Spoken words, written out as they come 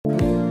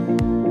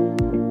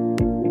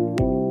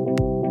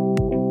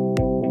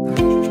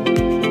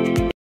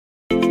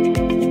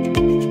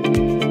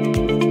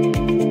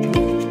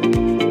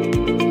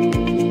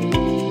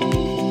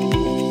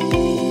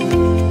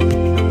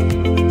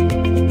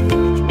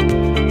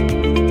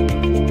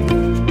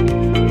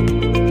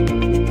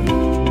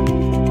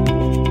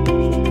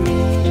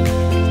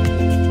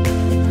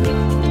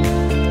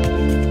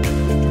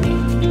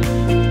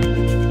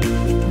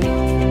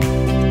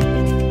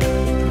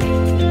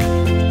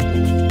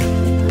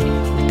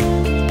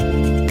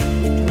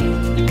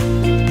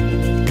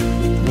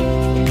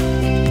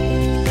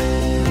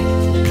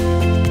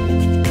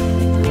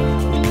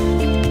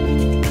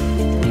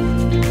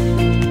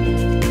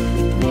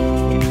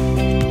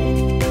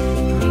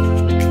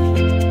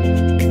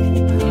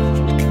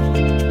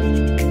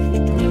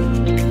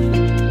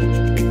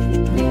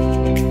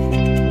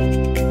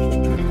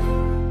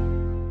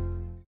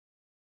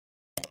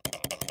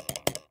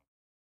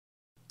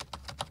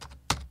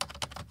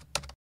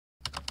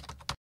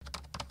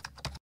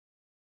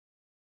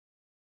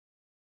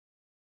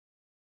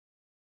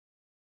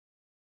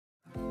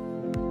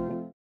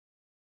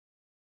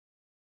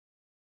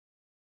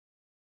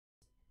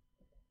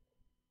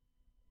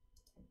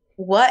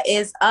What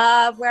is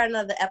up? We're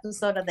another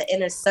episode of the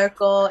Inner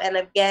Circle. And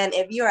again,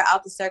 if you are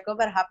out the circle,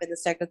 better hop in the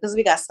circle because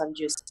we got some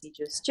juice today.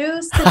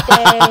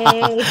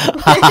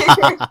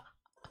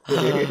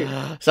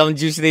 Some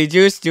juicy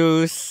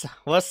juice.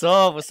 What's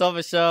up? What's up,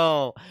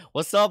 Michelle?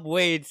 What's up,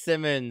 Wade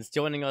Simmons,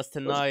 joining us What's,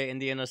 tonight in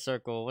the inner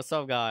circle? What's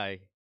up, guy?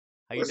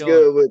 How you what's doing?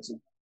 good with you?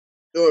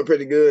 Doing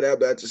pretty good. How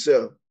about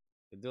yourself?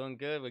 We're doing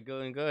good. We're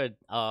doing good.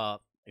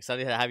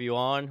 Excited to have you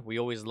on. We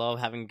always love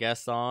having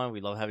guests on.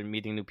 We love having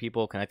meeting new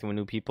people, connecting with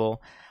new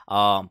people.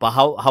 But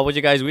how was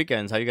your guys'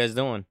 weekends? How you guys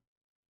doing?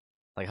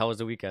 Like, how was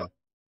the weekend?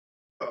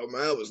 Oh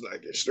man, I was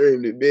like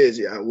extremely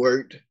busy. I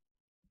worked,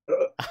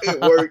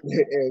 and worked,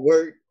 and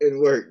worked, and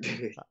worked.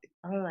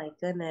 Oh my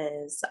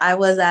goodness. I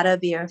was at a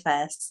beer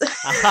fest.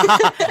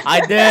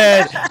 I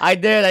did. I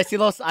did. I see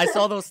those. I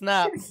saw those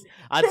snaps.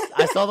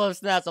 I saw those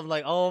snaps. I'm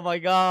like, oh my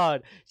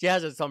god, she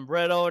has a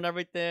sombrero and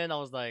everything. I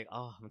was like,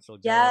 oh, I'm so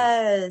jealous.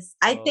 Yes.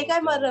 I think So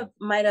I jealous.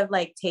 might have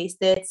like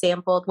tasted,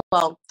 sampled.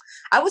 Well,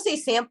 I would say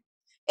sample.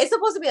 It's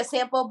supposed to be a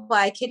sample, but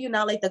I kid you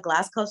not, like the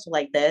glass cups were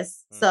like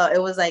this. Mm, So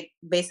it was like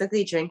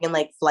basically drinking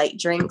like flight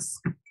drinks.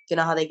 You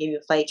know how they give you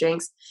flight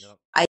drinks? yep.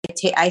 I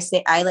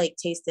like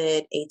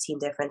tasted 18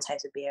 different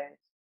types of beer.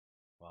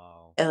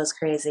 Wow. It was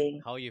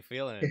crazy. How are you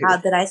feeling? How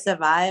did I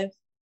survive?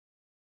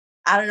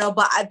 I don't know,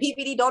 but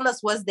PPD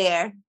Donuts was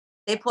there.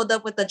 They pulled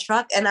up with the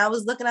truck, and I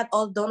was looking at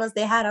all the donuts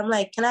they had. I'm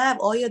like, can I have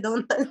all your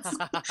donuts?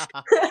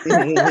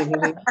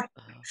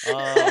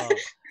 uh,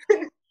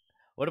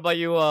 what about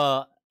you?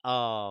 Oh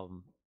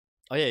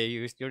yeah,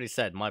 you already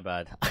said. My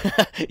bad.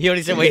 You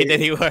already said what you did.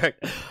 He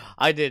worked.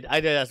 I did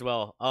as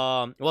well.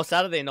 Well,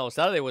 Saturday, no,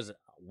 Saturday was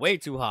way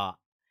too hot.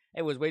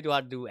 It was way too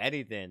hot to do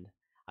anything.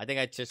 I think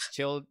I just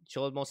chilled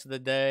most of the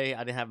day. I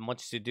didn't have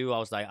much to do. I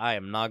was like, I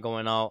am not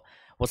going out.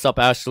 What's up,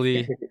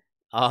 Ashley?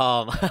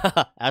 Um,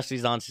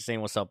 Ashley's on. She's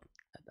saying, "What's up?"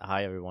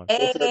 Hi, everyone.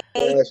 What's up,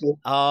 Hey, Ashley?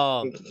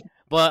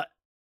 But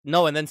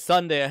no, and then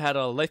Sunday I had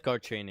a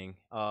lifeguard training.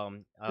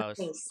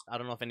 nice. I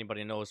don't know if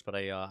anybody knows, but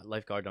I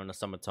lifeguard during the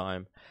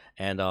summertime,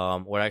 and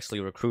we're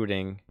actually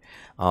recruiting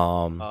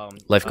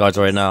lifeguards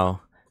right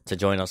now to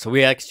join us. So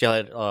we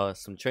actually had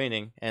some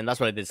training, and that's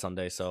what I did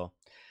Sunday. So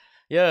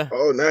yeah,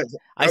 Oh, nice.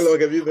 I How s- long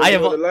have you been I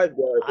doing avo- the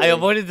lifeguard I thing?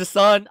 avoided the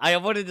sun. I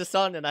avoided the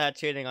sun, and I had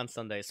training on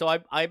Sunday. So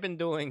I've been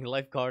doing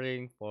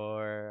lifeguarding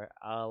for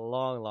a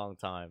long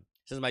time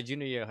since my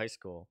junior year of high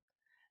school,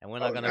 and we're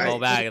not Oh, gonna go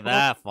nice. back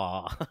that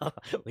far.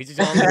 We just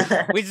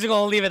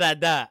gonna leave it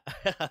at that.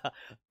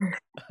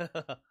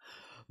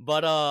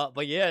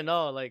 But yeah,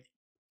 no, like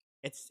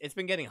it's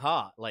been getting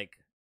hot, like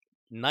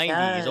 90s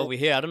Yes. over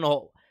here. I don't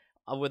know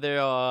over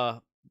there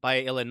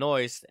by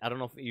Illinois. I don't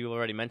know if you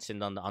already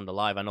mentioned on the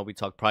live. I know we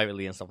talked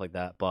privately and stuff like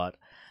that, but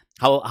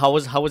how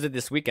was it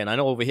this weekend? I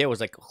know over here it was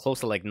like close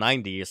to like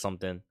 90 or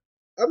something.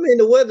 I mean,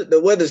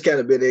 the weather's kind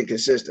of been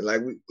inconsistent.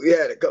 Like we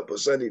had a couple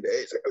of sunny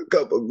days, a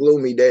couple of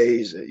gloomy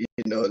days. A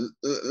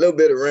little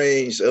bit of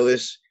rain. So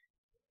it's.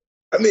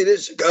 I mean,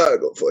 it's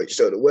Chicago for you.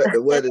 So the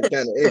weather's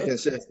kind of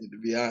inconsistent, to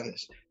be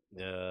honest.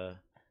 Yeah,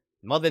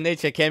 Mother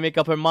Nature can't make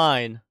up her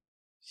mind.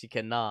 She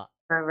cannot.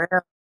 For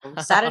real.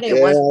 Saturday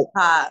was Yeah.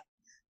 hot.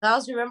 I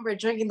also remember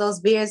drinking those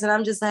beers, and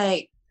I'm just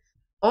like,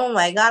 oh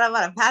my God, I'm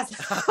about to pass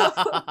out.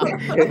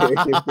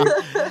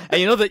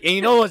 And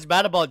you know what's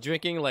bad about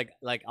drinking like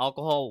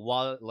alcohol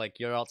while like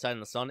you're outside in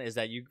the sun is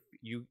that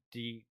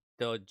the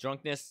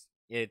drunkenness,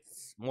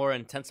 it's more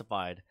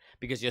intensified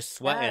because you're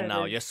sweating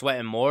now. Yes. You're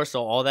sweating more,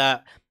 so all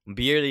that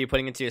beer that you're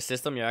putting into your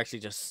system, you're actually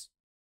just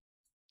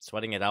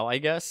sweating it out, I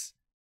guess.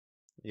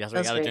 That's why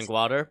you That's gotta drink crazy.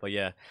 water. But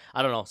yeah,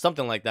 I don't know,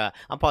 something like that.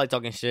 I'm probably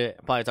talking shit.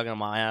 I'm probably talking on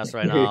my ass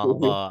right now,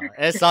 but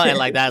it's something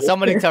like that.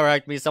 Somebody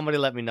correct me. Somebody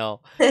let me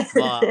know. But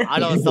I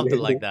know it's something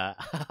like that.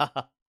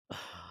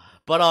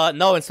 But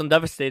no, it's some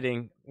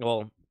devastating.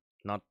 Well,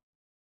 not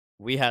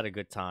we had a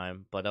good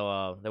time, but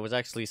there was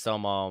actually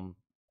some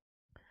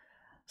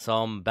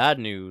bad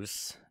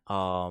news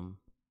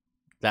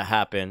that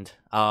happened.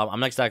 I'm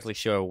not exactly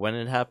sure when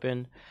it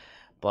happened,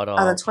 but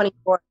On the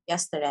 24th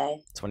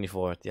yesterday.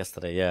 24th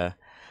yesterday, yeah.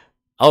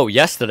 Oh,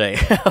 yesterday.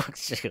 Oh,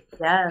 shoot.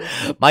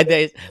 Yes. My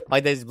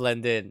days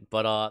blend in,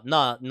 but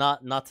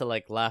not to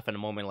like laugh in a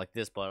moment like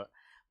this, but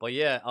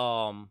yeah,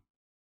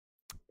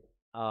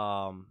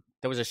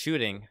 there was a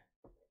shooting.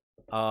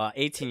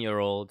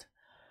 18-year-old,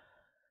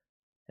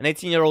 an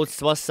 18-year-old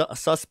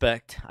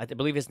suspect.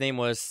 Believe his name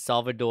was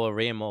Salvador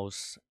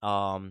Ramos.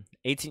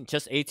 18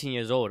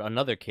 years old.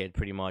 Another kid,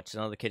 pretty much.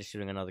 Another kid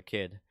shooting another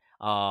kid.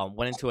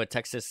 Went into a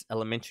Texas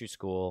elementary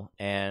school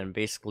and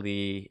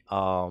basically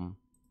shot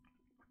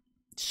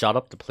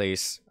up the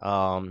place.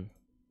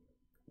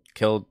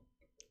 Killed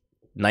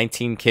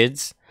 19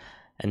 kids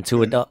and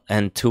two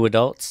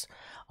adults.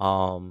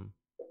 Um,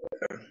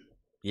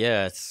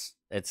 yeah,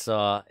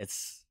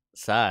 it's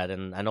sad,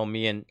 and I know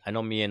me and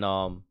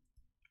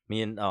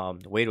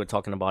Wade were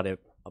talking about it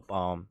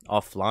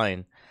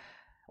offline,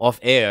 off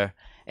air,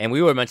 and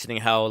we were mentioning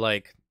how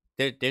like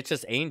they're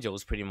just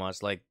angels pretty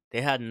much. Like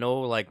they had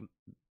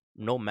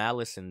no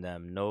malice in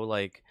them, no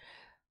like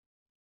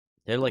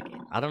they're like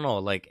I don't know,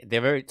 like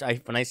they're very.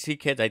 When I see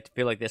kids, I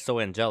feel like they're so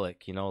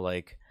angelic,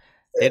 like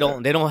they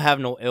don't have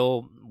no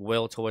ill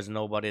will towards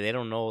nobody. They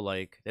don't know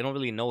like they don't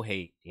really know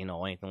hate, you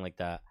know, anything like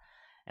that.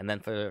 And then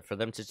for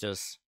them to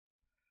just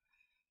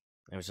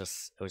it was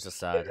just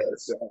sad.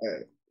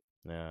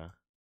 Yeah.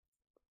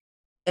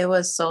 It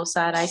was so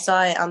sad. I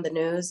saw it on the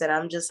news and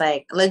I'm just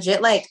like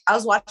legit like I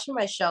was watching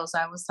my show, so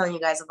I was telling you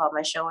guys about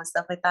my show and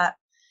stuff like that.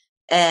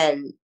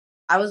 And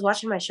I was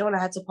watching my show and I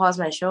had to pause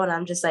my show and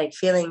I'm just like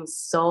feeling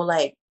so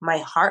like my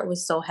heart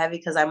was so heavy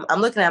because I'm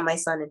looking at my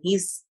son and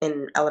he's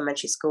in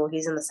elementary school.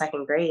 He's in the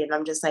second grade and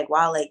I'm just like,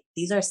 wow, like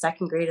these are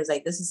second graders.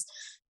 Like this is,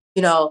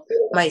 you know,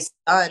 my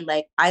son.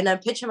 Like I'm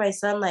picturing my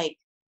son like,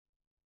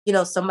 you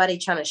know, somebody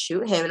trying to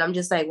shoot him and I'm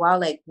just like, wow,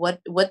 like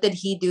what did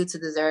he do to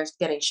deserve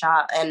getting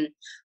shot? And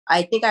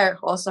I think I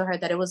also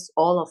heard that it was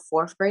all a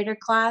fourth grader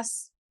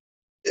class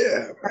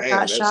Yeah, that man, got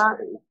that's shot.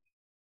 crazy.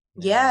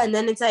 Yeah, and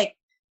then it's like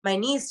my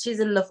niece, she's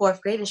in the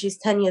fourth grade and she's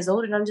 10 years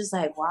old, and I'm just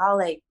like, wow,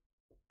 like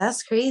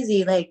that's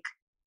crazy. Like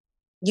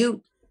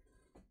you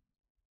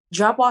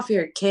drop off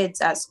your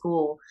kids at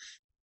school,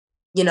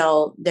 you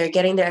know, they're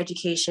getting their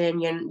education.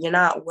 You're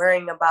not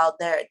worrying about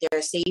their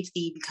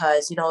safety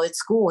because you know it's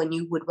school and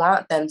you would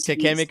want them to They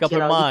be, can't make up you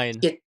her know, mind.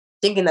 you're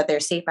thinking that they're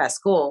safe at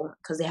school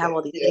because they have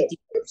all these Yeah, safety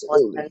laws.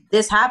 absolutely. And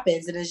this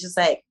happens and it's just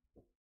like,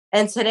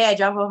 and today I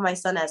drop off my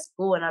son at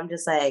school and I'm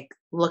just like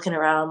looking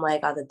around, I'm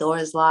like, are the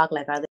doors locked?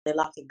 Like, are they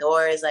locking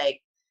doors?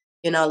 Like,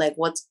 you know, like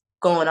what's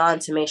going on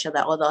to make sure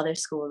that all the other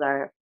schools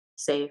are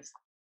safe.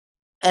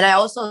 And I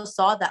also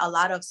saw that a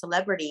lot of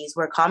celebrities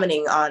were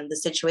commenting on the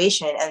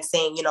situation and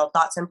saying, you know,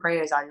 thoughts and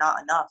prayers are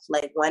not enough.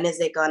 Like, when is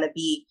it going to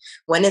be,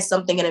 when is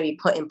something going to be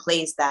put in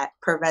place that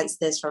prevents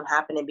this from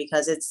happening?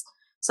 Because it's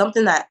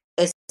something that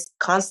is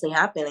constantly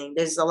happening.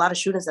 There's a lot of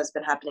shootings that's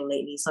been happening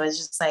lately. So it's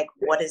just like,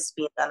 what is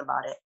being done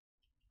about it?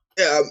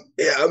 Yeah.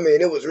 I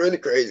mean, it was really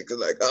crazy because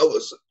like I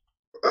was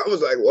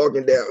like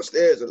walking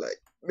downstairs and like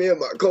me and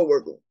my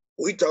coworker,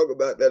 we talk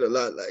about that a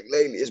lot. Like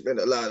lately, it's been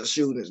a lot of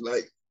shootings.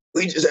 Like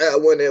we just had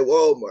one at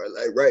Walmart,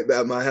 like right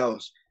by my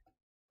house.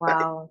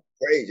 Wow.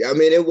 Like, crazy. I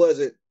mean, it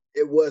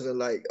wasn't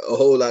like a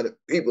whole lot of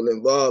people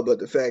involved, but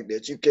the fact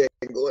that you can't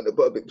go in the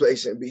public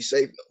place and be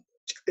safe,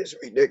 it's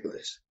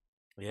ridiculous.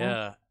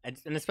 Yeah, and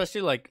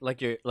especially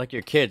like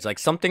your kids, like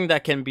something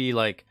that can be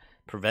like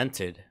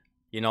prevented.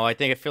 You know, I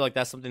feel like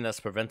that's something that's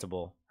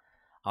preventable.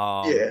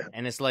 Yeah.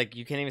 And it's like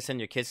you can't even send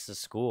your kids to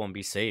school and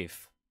be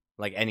safe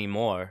like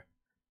anymore.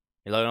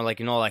 You know,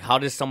 like how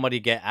does somebody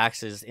get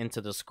access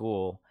into the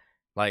school?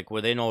 Like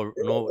were they That's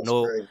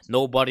crazy.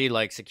 nobody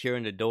like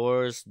securing the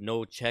doors,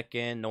 no check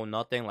in, no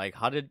nothing. Like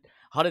how did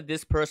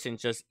this person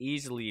just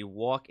easily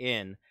walk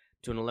in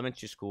to an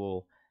elementary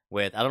school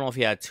with I don't know if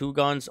he had two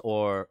guns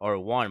or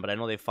one, but I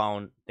know they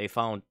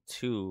found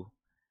two,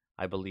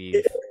 I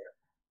believe.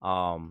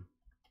 Um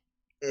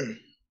Mm.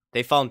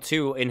 they found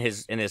two in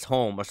his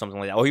home or something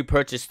like that. Or he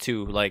purchased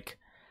two like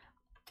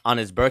on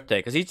his birthday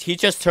because he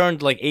just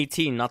turned like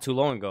 18 not too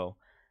long ago.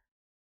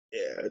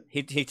 Yeah.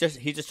 He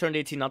just turned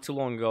 18 not too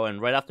long ago, and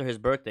right after his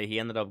birthday, he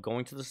ended up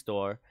going to the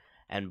store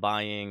and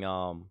buying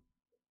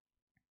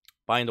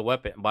like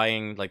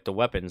the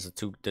weapons,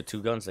 the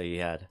two guns that he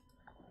had.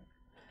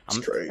 It's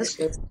I'm That's crazy.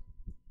 good.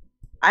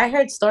 I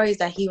heard stories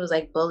that he was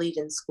like bullied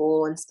in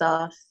school and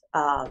stuff.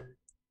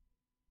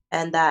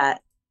 And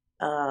that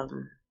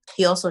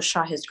he also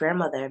shot his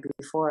grandmother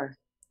before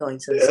going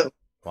to the Yeah. school.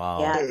 wow.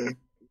 Yeah. Mm.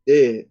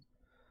 Yeah.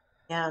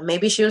 Yeah.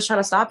 Maybe she was trying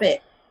to stop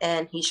it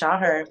and he shot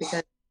her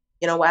because,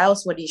 you know, why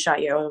else would you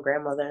shot your own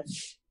grandmother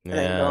and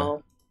then Yeah.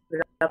 go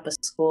up a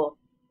school?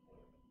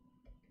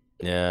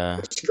 Yeah.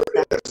 It's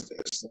crazy.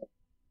 That's-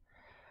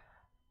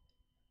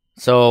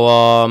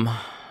 So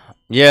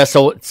yeah,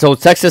 so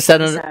Texas It's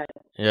Senator sad.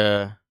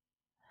 yeah.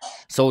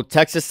 So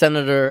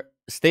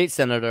State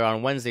Senator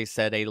on Wednesday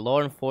said a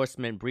law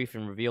enforcement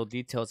briefing revealed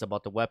details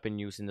about the weapon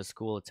used in the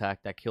school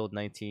attack that killed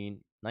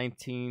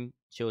 19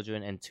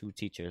 children and 2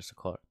 teachers,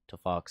 according to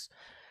Fox.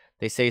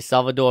 They say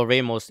Salvador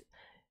Ramos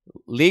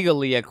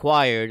legally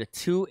acquired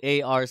 2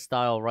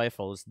 AR-style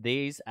rifles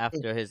days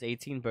after his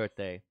 18th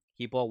birthday.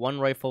 He bought one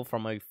rifle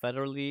from a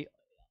federally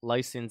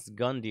licensed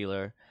gun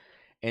dealer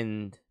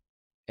in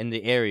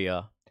the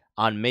area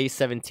on May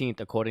 17th,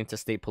 according to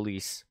state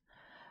police.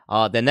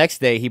 The next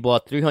day, he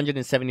bought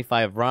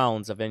 375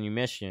 rounds of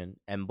ammunition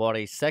and bought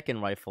a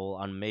second rifle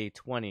on May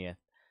 20th.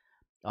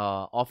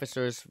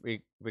 Officers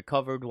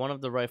recovered one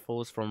of the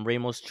rifles from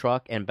Ramos'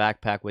 truck and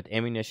backpack with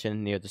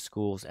ammunition near the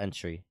school's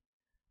entry.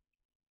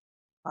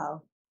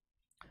 Wow.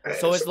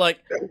 So it's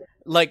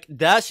like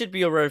that should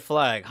be a red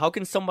flag. How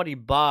can somebody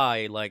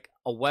buy like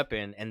a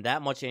weapon and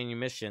that much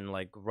ammunition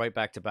like right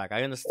back to back?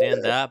 I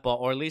understand that, but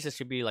or at least it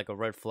should be like a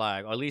red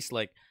flag. Or at least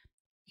like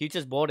he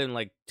just bought in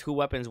like 2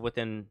 weapons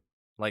within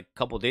like a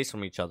couple days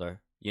from each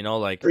other. You know,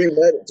 like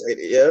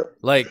premeditated.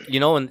 Yeah. you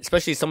know, and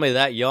especially somebody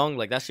that young,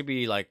 like that should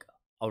be like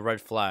a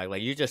red flag.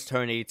 Like you just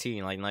turned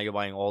 18, like now you're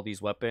buying all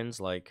these weapons.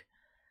 Like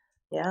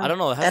Yeah. I don't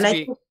know. It has And to I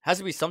be think has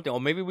to be something, or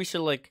maybe we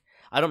should like.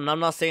 I'm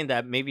not saying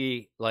that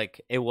maybe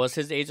like it was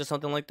his age or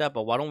something like that,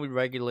 but why don't we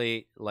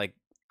regulate like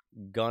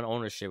gun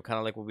ownership, kind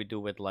of like what we do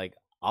with like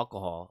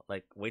alcohol?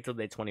 Like wait till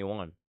they're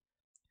 21.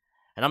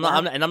 And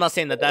I'm not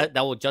saying that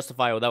will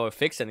justify or that will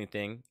fix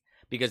anything,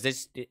 because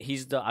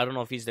I don't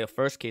know if he's the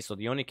first case or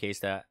the only case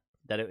that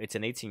it's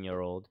an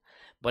 18-year-old,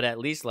 but at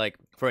least like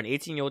for an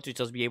 18-year-old to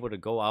just be able to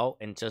go out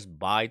and just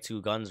buy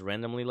 2 guns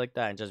randomly like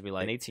that and just be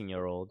like an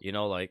 18-year-old, you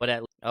know, like,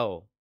 but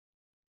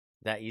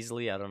that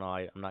easily, I don't know,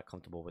 I'm not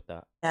comfortable with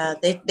that. Yeah,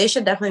 they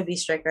should definitely be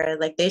stricter.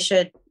 Like they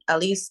should at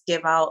least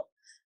give out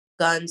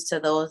guns to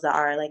those that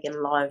are like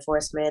in law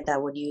enforcement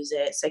that would use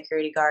it,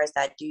 security guards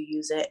that do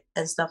use it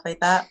and stuff like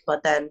that.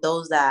 But then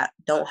those that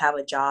don't have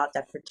a job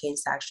that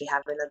pertains to actually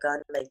having a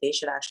gun, like they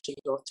should actually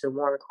go through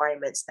more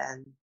requirements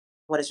than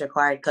what is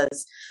required.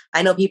 Because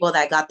I know people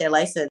that got their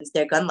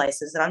gun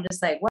license, and I'm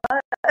just like,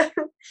 what?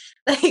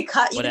 Like, you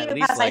but didn't at even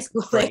least pass high like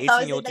school. for an Like, how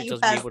is 18-year-old it to that you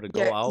just be able to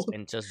go out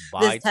and just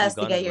buy this 2 test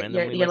to guns get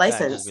randomly your like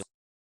that, license?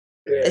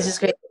 Yeah. It's just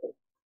great.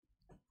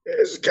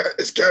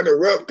 It's kind of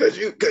rough because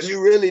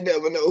you really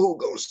never know who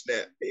gonna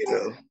snap, you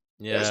know.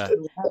 Yeah,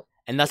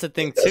 and that's the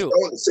thing that's too.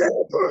 The only sad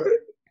part.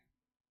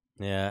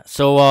 Yeah.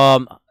 So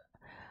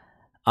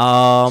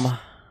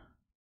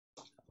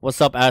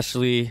what's up,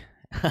 Ashley?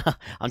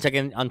 I'm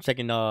checking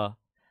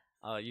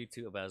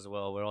YouTube as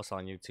well. We're also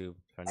on YouTube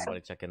for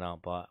anybody checking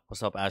out. But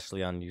what's up,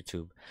 Ashley, on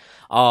YouTube?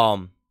 I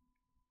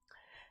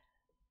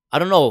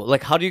don't know.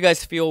 Like, how do you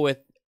guys feel with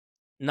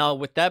now?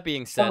 With that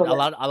being said, a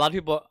lot of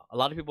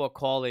people are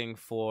calling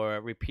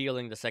for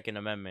repealing the Second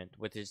Amendment,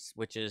 which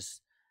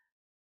is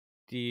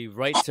the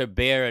right to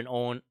bear and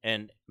own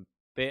and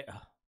bear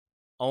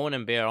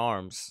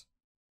arms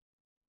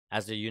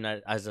as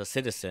a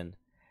citizen.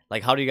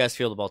 Like, how do you guys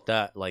feel about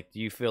that? Like, do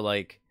you feel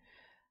like,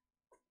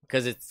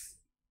 because it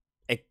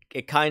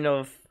kind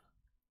of,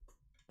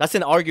 that's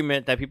an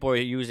argument that people are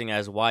using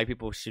as why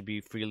people should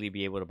freely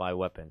be able to buy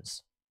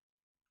weapons,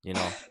 you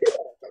know?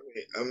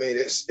 I mean,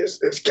 it's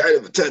kind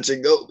of a touch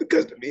and go,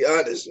 because to be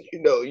honest,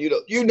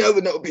 you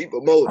never know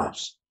people's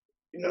motives,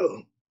 you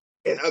know.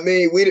 And I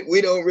mean,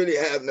 we don't really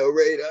have no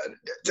radar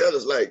that tell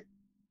us like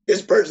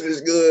this person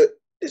is good,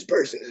 this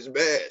person is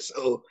bad.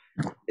 So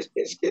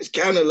it's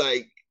kind of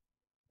like,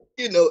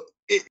 you know,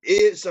 it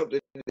is something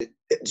that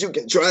you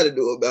can try to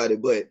do about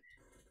it, but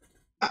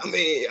I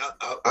mean,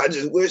 I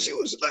just wish it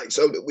was like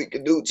something we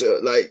could do to,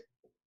 like,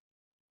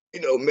 you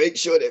know, make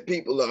sure that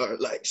people are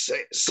like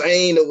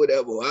sane or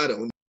whatever. I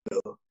don't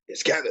know.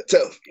 It's kind of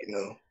tough, you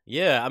know.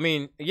 Yeah, I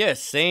mean, yeah,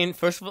 sane.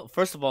 First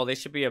of all, there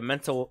should be a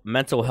mental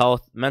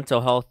health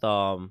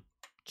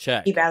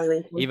check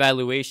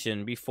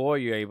evaluation before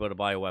you're able to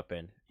buy a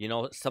weapon. You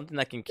know, something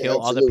that can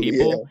kill other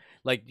people. Yeah.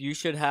 Like, you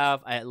should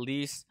have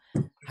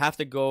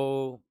to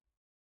go.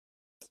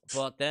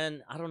 But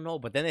then I don't know.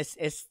 But then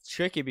it's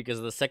tricky because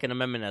of the Second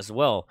Amendment as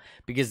well.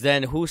 Because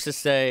then who's to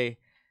say?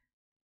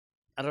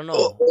 I don't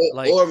know.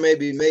 Or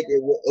maybe make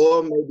it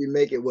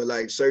where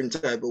like certain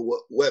type of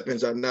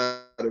weapons are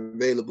not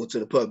available to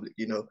the public.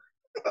 You know,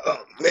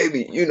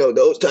 maybe, you know,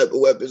 those type of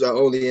weapons are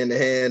only in the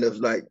hand of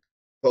like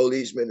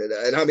policemen,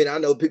 and I mean, I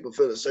know people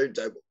feel a certain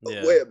type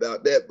of way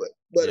about that,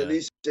 but at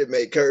least it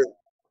may curb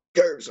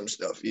some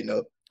stuff. You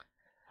know.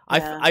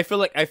 I feel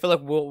like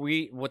what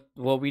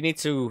we need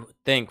to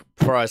think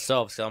for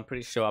ourselves. So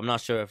I'm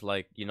not sure if,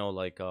 like, you know,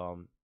 like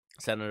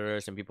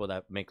senators and people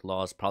that make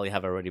laws probably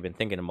have already been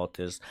thinking about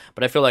this,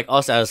 but I feel like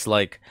us as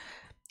like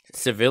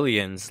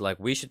civilians, like,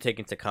 we should take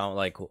into account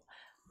like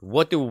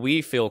what do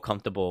we feel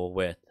comfortable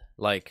with,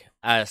 like,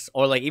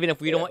 or like even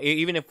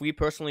if we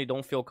personally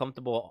don't feel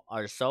comfortable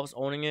ourselves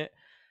owning it,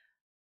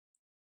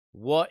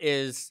 what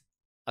is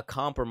a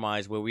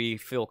compromise where we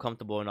feel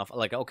comfortable enough,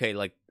 like, okay,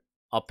 like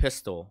a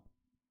pistol.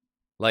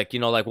 Like,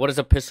 you know, like, what is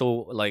a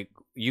pistol like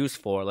used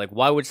for? Like,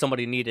 why would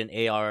somebody need an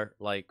AR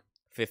like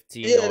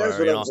 15? Yeah, that's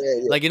what I'm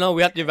saying. Yeah. Like, you know,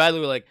 we have to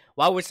evaluate, like,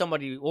 what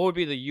would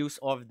be the use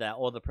of that,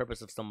 or the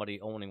purpose of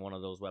somebody owning one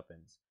of those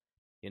weapons?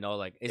 You know,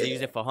 like, is it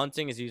used for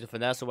hunting? Is it used for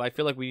that? So I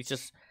feel like we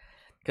just,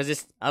 because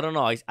it's, I don't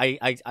know,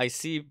 I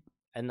see,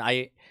 and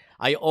I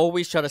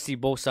always try to see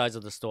both sides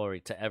of the story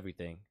to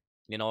everything,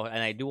 you know,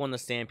 and I do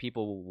understand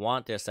people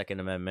want their Second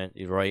Amendment,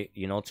 right?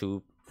 You know,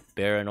 to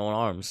bear and own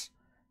arms.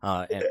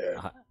 And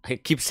I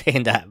keep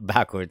saying that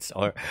backwards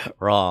or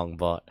wrong,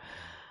 but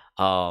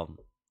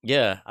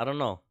yeah, I don't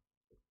know.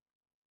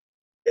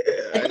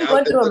 I think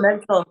going through a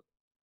mental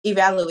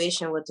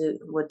evaluation would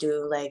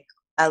do like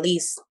at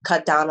least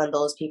cut down on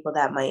those people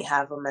that might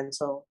have a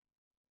mental,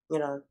 you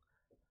know,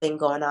 thing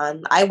going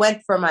on. I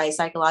went for my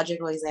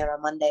psychological exam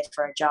on Monday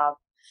for a job,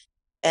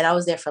 and I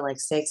was there for like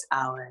 6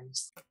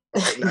 hours.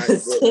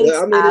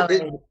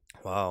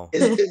 Wow.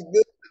 It's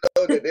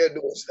good that they're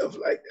doing stuff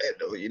like that,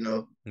 though, you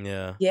know.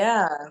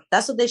 Yeah,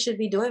 that's what they should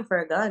be doing for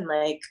a gun.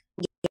 Like,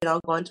 you know,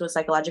 going to a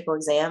psychological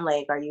exam.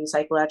 Like, are you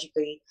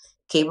psychologically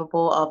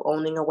capable of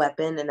owning a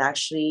weapon? And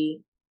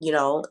actually, you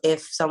know,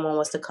 if someone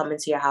was to come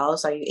into your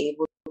house, are you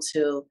able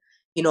to,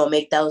 you know,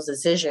 make those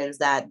decisions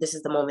that this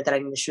is the moment that I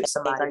need to shoot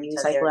somebody? Are you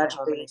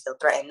psychologically feel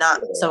threatened?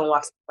 Not someone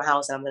walks into my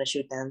house and I'm going to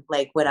shoot them,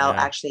 like, without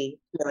actually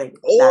feeling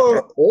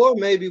or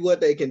maybe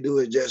what they can do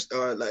is just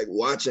start like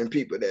watching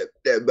people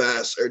that buy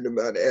a certain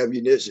amount of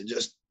ammunition,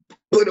 just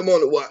put them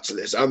on the watch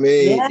list. I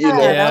mean, you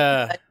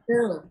know.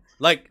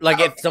 Like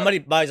if somebody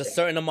buys a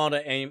certain amount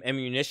of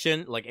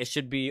ammunition, like it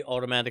should be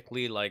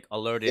automatically like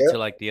alerted to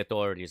like the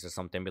authorities or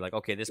something. Be like,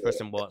 okay, this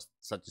person bought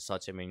such and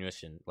such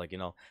ammunition. Like, you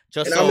know,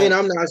 just and so. I mean,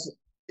 I'm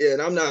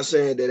not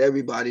saying that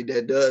everybody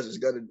that does is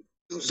gonna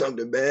do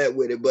something bad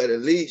with it, but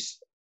at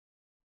least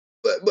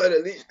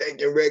they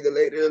can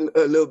regulate it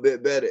a little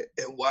bit better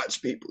and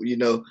watch people, you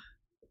know.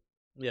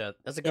 Yeah,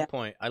 that's a good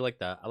point. I like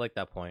that. I like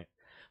that point.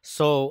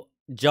 So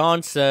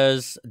John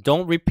says,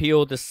 don't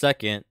repeal the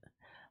second,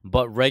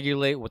 but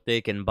regulate what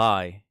they can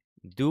buy.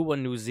 Do what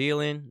New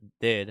Zealand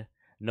did.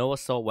 No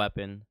assault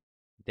weapon.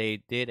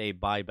 They did a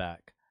buyback.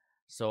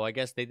 So I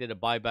guess they did a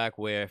buyback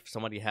where if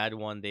somebody had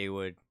one, they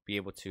would be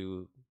able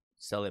to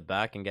sell it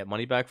back and get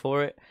money back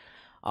for it.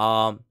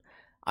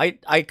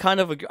 I kind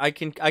of agree. I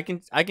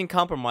can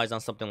compromise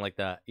on something like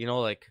that. You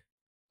know, like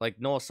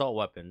no assault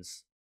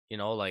weapons. You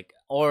know, like,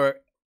 or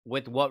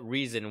with what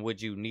reason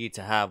would you need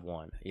to have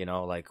one? You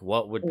know, like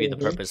what would be the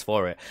purpose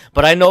for it?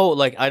 But I know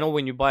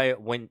when you buy it,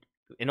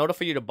 in order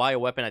for you to buy a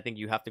weapon, I think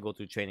you have to go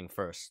through training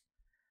first.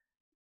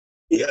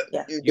 Yeah.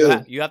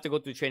 You have to go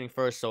through training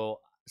first. So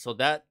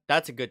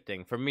that's a good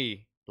thing for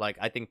me. Like,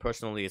 I think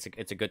personally,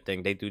 it's a good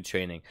thing they do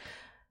training.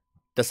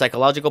 The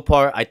psychological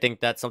part, I think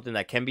that's something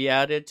that can be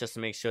added just to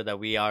make sure that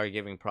we are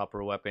giving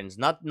proper weapons,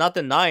 not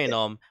denying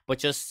them, but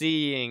just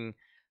seeing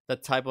the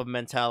type of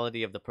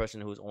mentality of the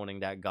person who's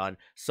owning that gun,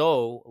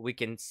 so we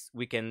can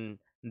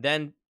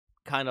then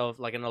kind of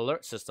like an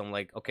alert system,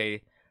 like,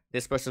 okay,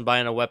 this person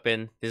buying a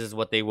weapon, this is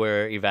what they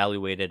were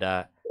evaluated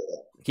at.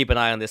 Keep an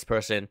eye on this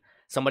person.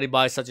 Somebody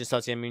buys such and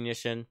such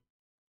ammunition,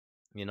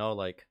 you know,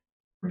 like.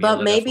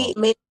 But maybe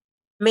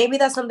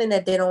that's something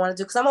that they don't want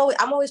to do, because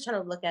I'm always trying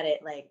to look at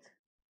it like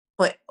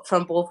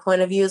from both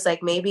point of views.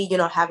 Like, maybe, you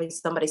know, having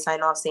somebody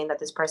sign off saying that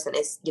this person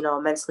is, you know,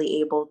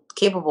 mentally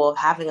capable of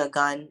having a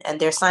gun, and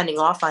they're signing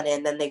off on it,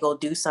 and then they go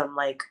do something.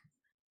 Like,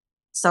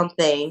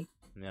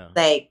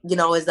 you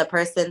know, is the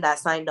person that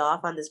signed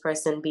off on this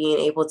person being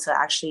able to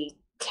actually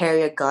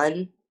carry a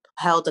gun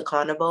held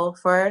accountable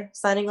for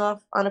signing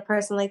off on a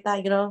person like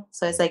that, you know?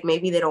 So it's like,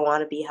 maybe they don't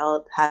want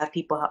to have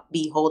people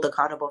be held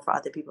accountable for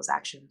other people's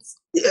actions.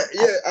 Yeah.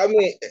 I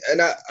mean,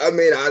 and I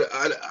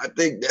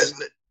think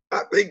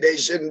I think they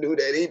shouldn't do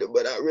that either,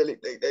 but I really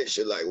think they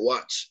should like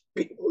watch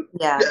people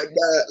that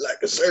buy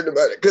like a certain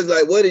amount. Because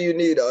like, what do you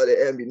need all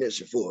the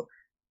ammunition for?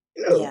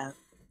 You know?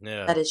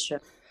 Yeah, that is true.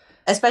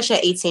 Especially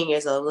at 18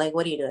 years old, like,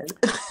 what are you doing?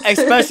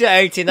 Especially at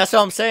 18, that's what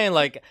I'm saying.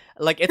 Like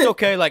it's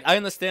okay. Like, I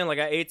understand. Like,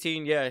 at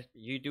 18, yeah,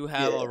 you do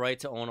have a right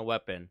to own a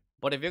weapon.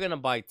 But if you're gonna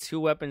buy two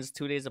weapons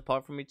 2 days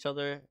apart from each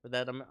other,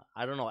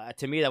 I don't know.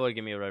 To me, that would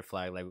give me a red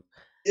flag. Like.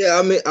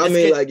 Yeah, I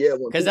mean, like, yeah,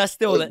 because that's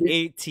still an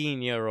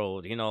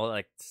 18-year-old. You know,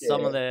 like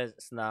some of that,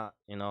 it's not.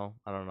 You know,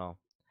 I don't know.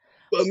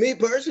 But me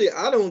personally,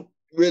 I don't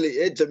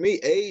really. To me,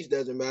 age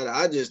doesn't matter.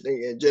 I just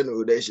think in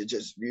general they should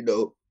just, you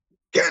know,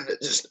 kind of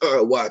just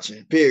start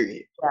watching.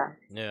 Period.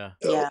 Yeah.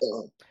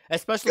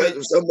 Especially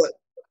if somebody.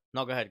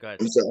 No, go ahead.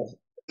 I'm sorry.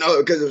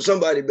 No, because if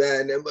somebody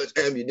buying that much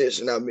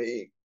ammunition, I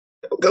mean,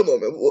 come on,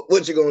 man,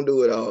 what you gonna do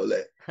with all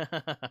that?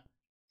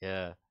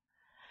 Yeah.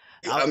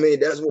 I mean,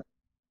 that's what.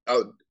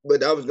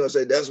 But I was gonna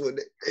say that's when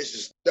they should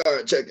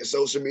start checking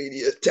social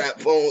media, tap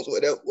phones,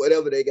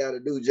 whatever they got to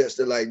do just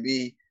to like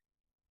be,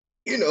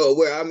 you know,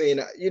 where, I mean,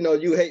 you know,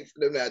 you hate for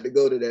them not to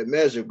go to that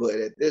measure, but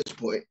at this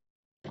point,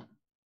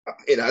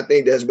 I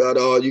think that's about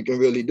all you can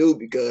really do,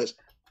 because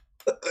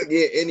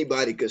again,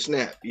 anybody could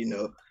snap, you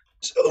know.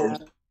 So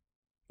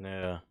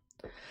yeah.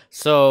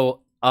 So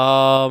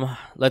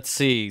let's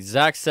see.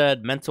 Zach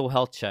said mental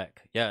health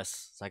check.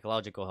 Yes,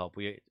 psychological help.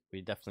 We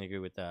definitely agree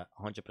with that.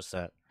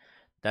 100%.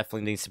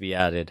 Definitely needs to be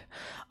added.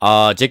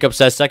 Jacob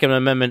says Second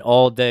Amendment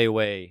all day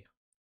way.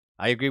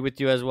 I agree with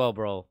you as well,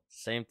 bro.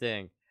 Same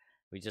thing.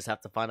 We just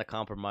have to find a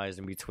compromise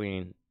in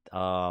between.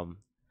 Yeah,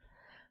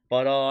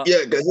 because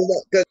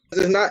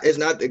it's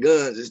not the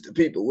guns, it's the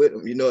people with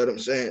them. You know what I'm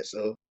saying?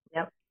 So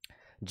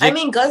I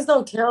mean, guns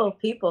don't kill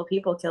people.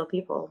 People kill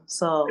people.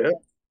 So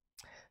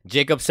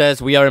Jacob says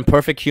we are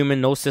imperfect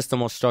human. No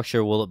system or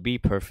structure will be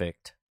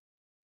perfect.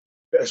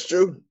 That's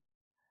true.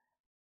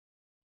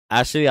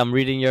 Ashley, I'm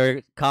reading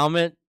your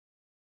comment,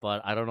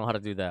 but I don't know how to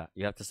do that.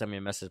 You have to send me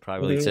a message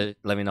probably to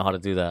let me know how to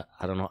do that.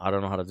 I don't know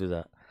how to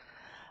do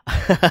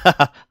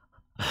that.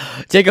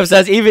 Jacob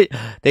says even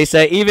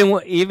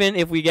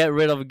if we get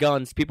rid of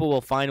guns, people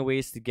will find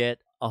ways to get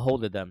a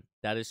hold of them.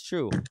 That is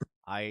true.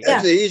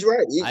 He's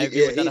right. I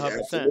agree with that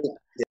 100%.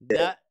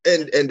 Yeah.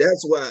 And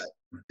that's why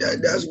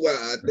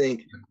I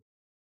think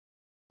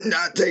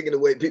not taking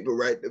away people's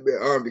right to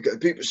bear arms, because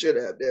people should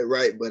have that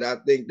right, but I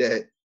think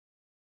that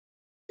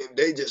if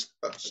they just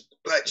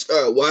like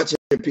start watching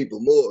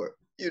people more,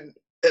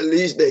 at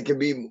least they can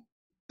be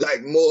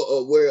like more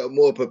aware,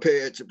 more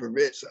prepared to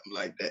prevent something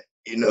like that.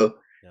 You know.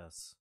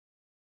 Yes.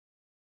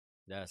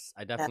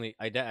 I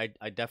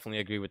definitely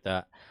agree with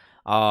that.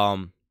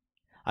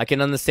 I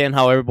can understand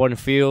how everyone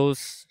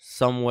feels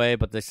some way,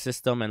 but the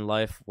system and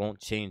life won't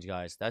change,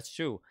 guys. That's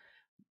true.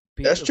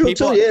 That's true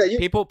too. Yeah.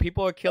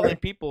 People are killing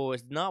people.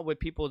 It's not with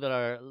people that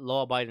are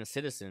law-abiding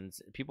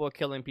citizens. People are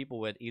killing people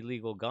with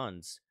illegal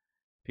guns.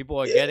 People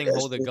are Yeah, getting that's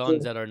hold of true guns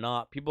too. that are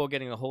not. People are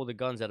getting a hold of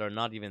guns that are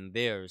not even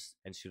theirs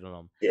and shooting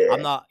them. I'm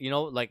Yeah,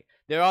 not, like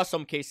there are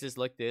some cases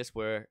like this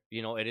where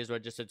it is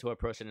registered to a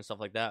person and stuff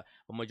like that.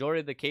 But majority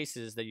of the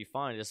cases that you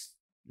find is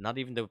not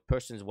even the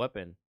person's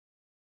weapon.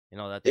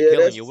 That they're yeah,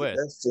 killing you with.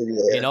 that's true.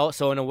 Yeah,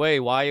 So in a way,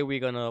 why are we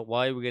gonna?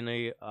 Why are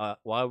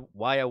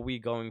we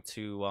going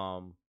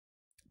to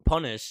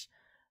punish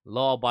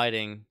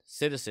law-abiding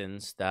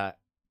citizens that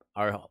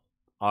are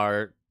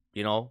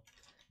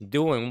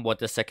doing what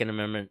the Second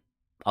Amendment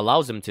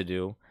allows them to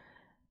do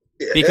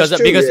yeah, because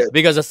that's true. Yeah,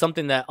 because of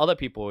something that other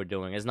people are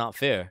doing is not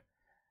fair,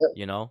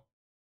 you know.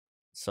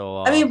 So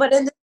I mean, but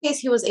in this case,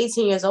 he was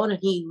 18 years old and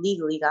he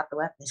legally got the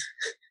weapon.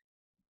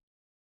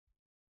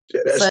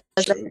 yeah, So that's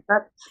it's, like,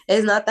 true.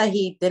 it's not that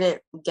he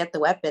didn't get the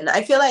weapon.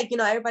 I feel like,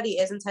 everybody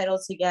is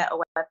entitled to get a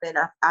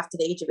weapon after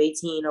the age of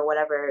 18 or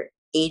whatever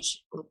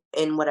age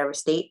in whatever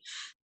state.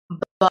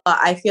 But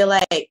I feel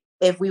like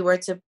if we were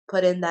to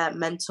put in that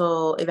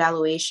mental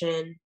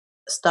evaluation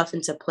stuff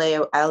into play,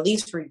 at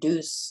least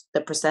reduce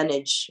the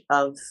percentage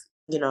of,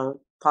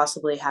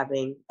 possibly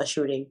having a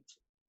shooting.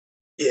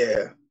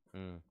 Yeah,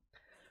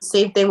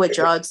 Same thing with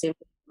drugs.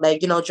 Like,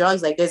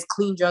 drugs, like there's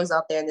clean drugs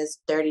out there and there's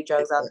dirty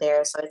drugs out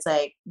there. So it's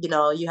like,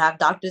 you have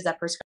doctors that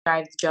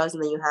prescribe drugs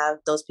and then you have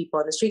those people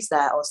on the streets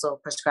that also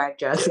prescribe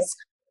drugs,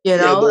 you yeah,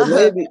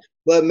 know?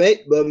 but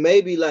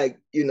maybe like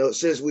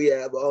since we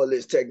have all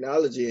this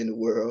technology in the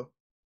world,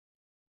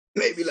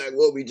 maybe like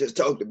what we just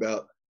talked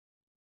about,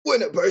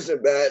 when a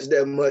person buys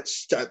that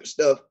much type of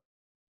stuff,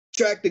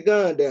 track the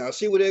gun down,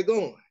 see where they're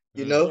going,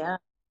 Yeah.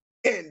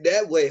 and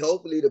that way,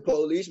 hopefully, the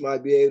police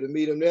might be able to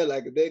meet them there.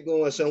 Like if they're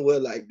going somewhere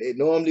like they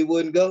normally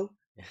wouldn't go,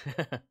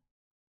 but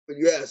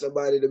you have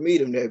somebody to meet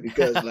them there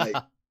because like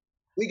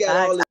we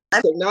got all this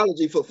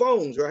technology for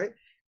phones, right?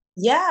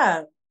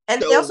 Yeah.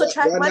 And So they also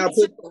track why money not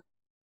put too.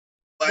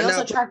 why They also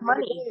not put track them in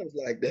money. the phones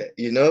like that?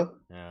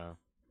 Yeah.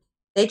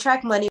 They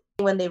track money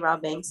when they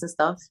rob banks and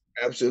stuff.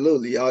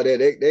 Absolutely, all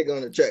that they're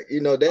gonna check.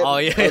 That Oh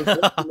yeah.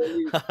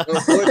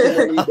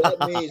 unfortunately, that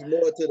means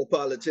more to the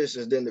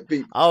politicians than the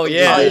people. Oh I'm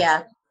just yeah. Oh saying.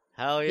 yeah.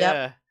 Hell Yep.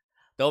 yeah.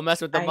 Don't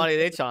mess with the I money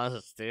they agree. trying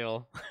to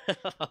steal.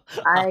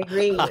 I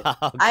agree. I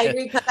Okay.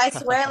 agree because I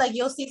swear, like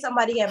you'll see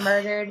somebody get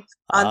murdered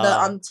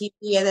on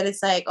TV, and then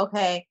it's like,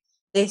 okay,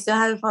 they still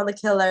haven't found the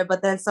killer,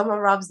 but then someone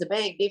robs the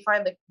bank. They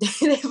find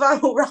they find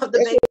who robbed the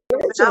That's bank.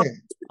 what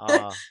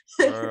I'm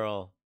saying.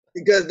 Girl.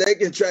 Because they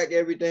can track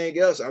everything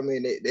else. I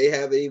mean, they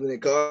have it even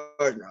in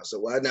cars now. So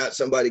why not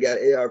somebody got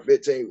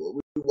AR-15? Well,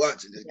 we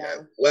watching this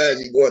guy. Why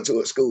is he going to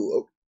a school?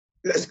 Okay,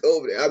 let's go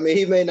over there. I mean,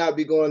 he may not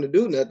be going to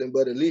do nothing,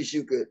 but at least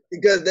you could,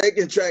 because they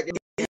can track it.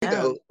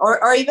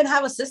 Or even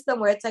have a system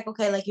where it's like,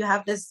 okay, like you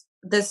have this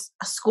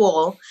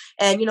school,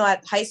 and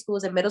at high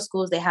schools and middle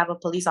schools they have a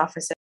police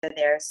officer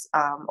there,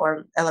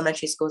 or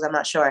elementary schools, I'm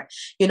not sure.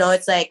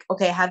 It's like,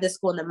 okay, have this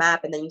school in the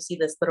map, and then you see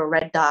this little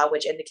red dot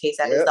which indicates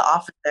that is the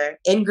officer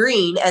in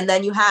green, and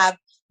then you have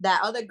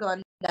that other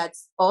gun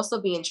that's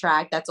also being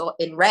tracked that's all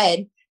in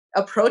red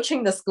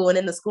approaching the school, and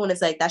in the school, and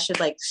it's like that should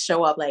like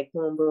show up like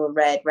boom boom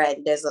red.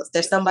 There's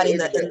somebody in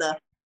the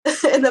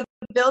in the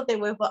building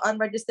with an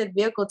unregistered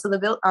vehicle to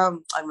the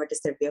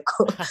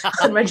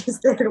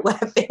unregistered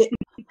weapon.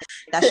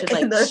 That should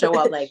like show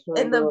up like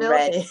in the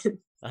building.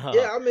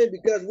 Yeah, I mean,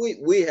 because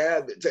we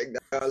have the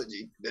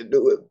technology to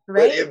do it,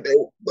 right?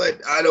 But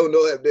I don't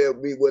know if they'll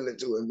be willing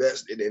to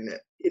invest it in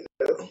that.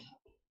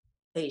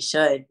 They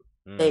should.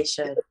 They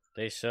should.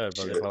 They should.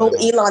 But hope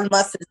Elon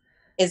Musk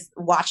is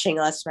watching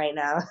us right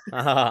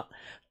now.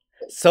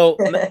 So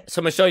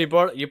Michelle, you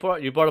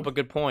brought up a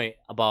good point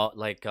about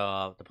like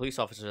the police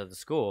officers at the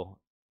school,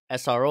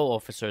 SRO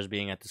officers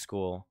being at the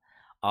school.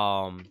 A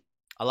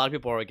lot of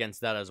people are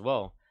against that as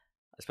well,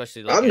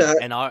 especially like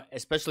in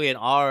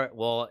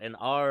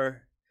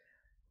our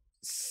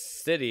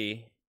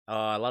city.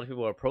 A lot of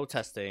people are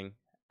protesting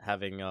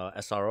having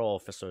SRO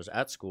officers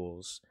at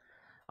schools,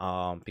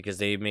 because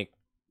they make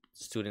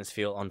students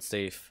feel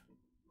unsafe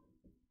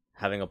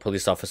having a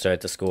police officer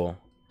at the school.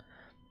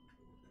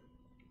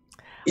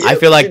 Yeah, I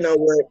feel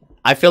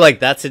like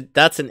that's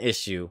an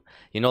issue.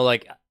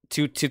 Like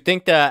to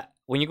think that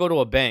when you go to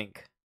a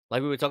bank,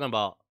 like we were talking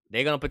about,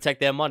 they're gonna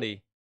protect their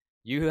money.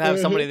 You have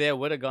somebody there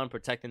with a gun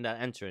protecting that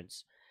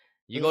entrance.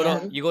 You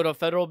go to a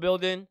federal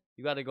building,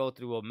 you got to go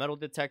through a metal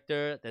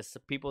detector. There's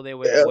people there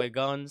with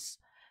guns.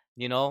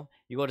 You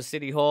go to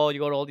City Hall, you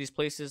go to all these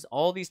places.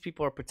 All these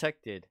people are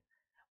protected,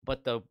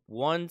 but the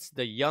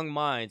young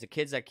minds, the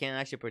kids that can't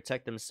actually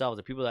protect themselves,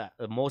 the people that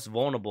are most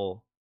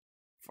vulnerable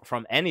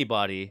from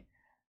anybody.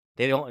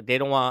 They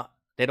don't want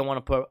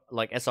to put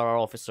like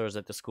SRO officers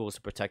at the schools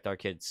to protect our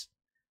kids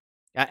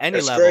at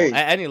any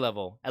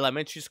level,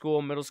 elementary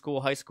school, middle school,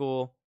 high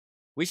school.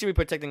 We should be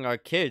protecting our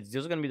kids.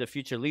 These are going to be the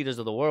future leaders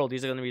of the world.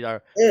 These are going to be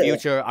our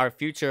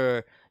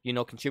future,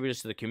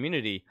 contributors to the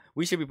community.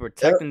 We should be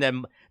protecting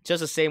them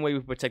just the same way we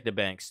protect the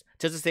banks,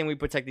 just the same way we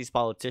protect these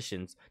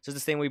politicians, just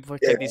the same way we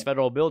protect these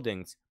federal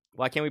buildings.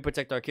 Why can't we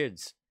protect our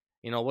kids?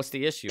 What's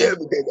the issue? Yeah,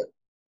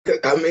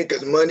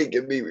 because money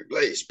can be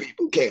replaced.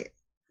 People can't.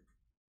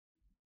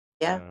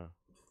 Yeah,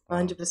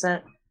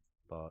 100%.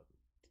 But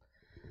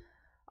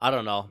I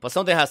don't know, but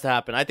something has to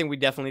happen. I think we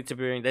definitely need to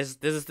bring this.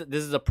 This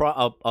is a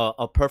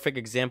perfect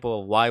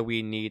example of why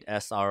we need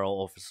SRO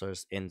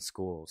officers in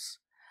schools.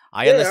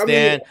 I Yeah, I mean,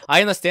 understand. I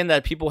understand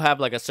that people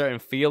have like a certain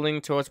feeling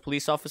towards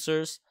police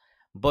officers,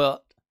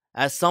 but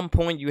at some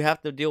point you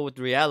have to deal with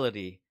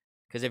reality.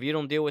 Because if you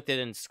don't deal with it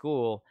in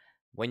school,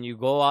 when you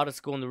go out of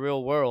school in the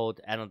real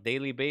world on a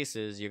daily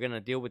basis, you're gonna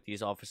deal with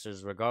these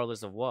officers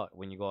regardless of what.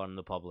 When you go out in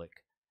the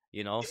public,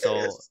 So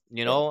yes.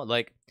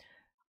 like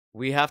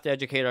we have to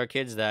educate our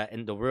kids that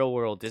in the real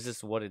world, this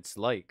is what it's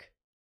like,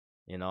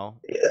 you know?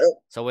 Yeah,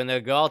 So when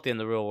they go out there in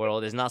the real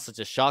world, it's not such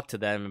a shock to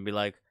them and be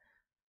like,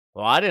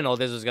 well, I didn't know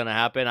this was going to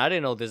happen. I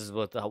didn't know this is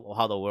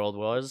how the world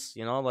was,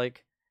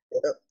 Like,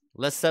 yeah.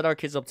 let's set our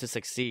kids up to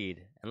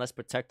succeed and let's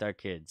protect our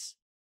kids.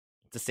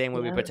 The same way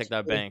we Yeah, protect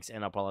our banks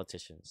and our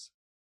politicians.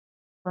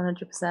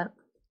 100%.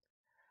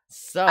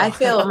 So I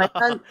feel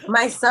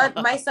my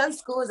son's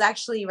school is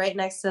actually right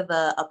next to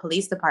a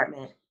police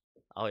department.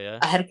 Oh yeah.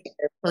 A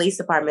headquarters police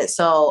department.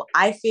 So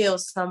I feel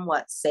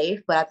somewhat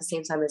safe, but at the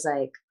same time, it's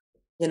like,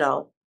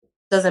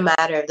 doesn't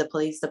matter if the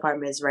police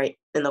department is right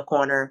in the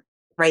corner,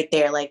 right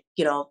there, like,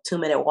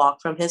 2-minute walk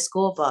from his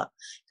school, but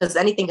because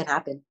anything can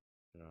happen.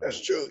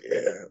 That's true.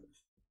 Yeah.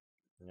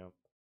 Yep.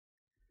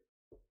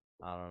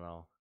 I don't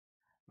know.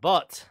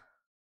 But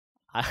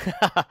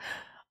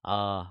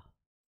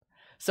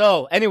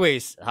so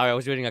anyways, I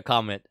was reading a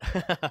comment.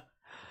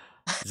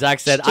 Zach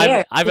said,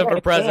 "I'm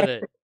for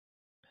president."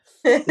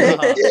 Yeah,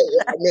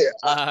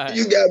 I mean,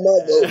 you got my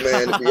vote,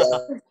 man. To be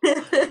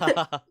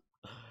honest.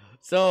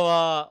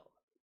 So,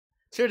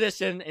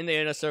 tradition in the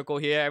inner circle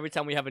here. Every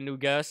time we have a new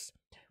guest,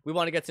 we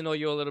want to get to know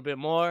you a little bit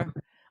more.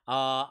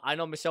 I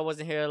know Michelle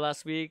wasn't here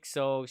last week,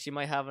 so she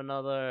might have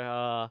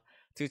another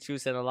two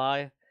truths and a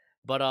lie.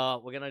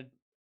 But we're gonna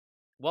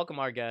welcome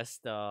our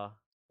guest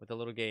with a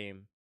little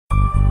game. All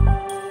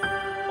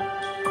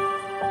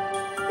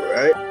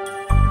right.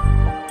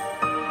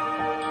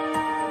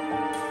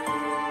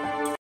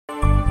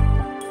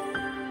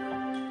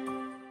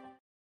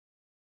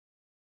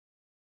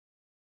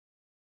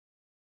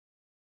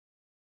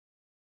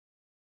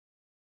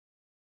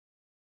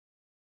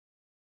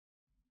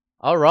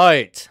 All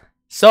right.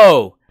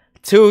 So,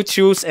 two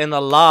truths and a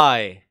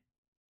lie.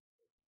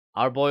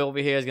 Our boy over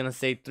here is gonna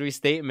say 3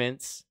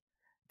 statements.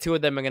 2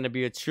 of them are gonna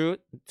be a truth.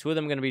 2 of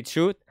them are gonna be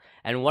truth,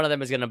 and 1 of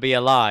them is gonna be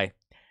a lie.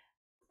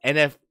 And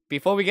if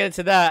before we get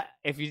into that,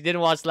 if you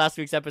didn't watch last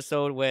week's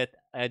episode with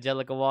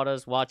Angelica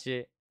Waters, watch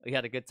it. We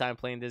had a good time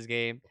playing this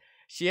game.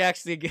 She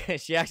actually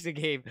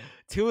gave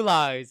 2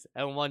 lies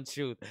and 1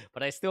 truth,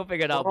 but I still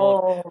figured out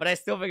both. But I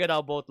still figured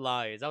out both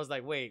lies. I was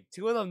like, wait,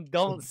 2 of them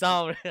don't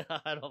sound.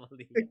 I don't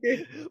believe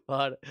it.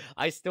 But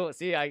I still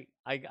see. I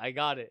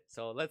got it.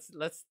 So let's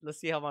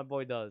see how my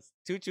boy does.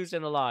 2 truths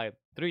and a lie.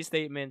 3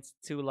 statements,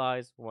 2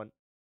 lies, 1.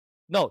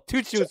 No,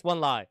 2 truths, 1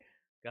 lie.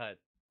 Go ahead.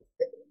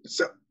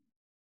 So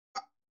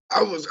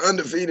I was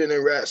undefeated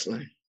in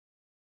wrestling.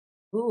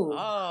 Ooh.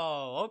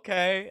 Oh,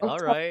 okay. All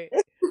right.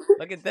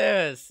 Look at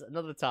this.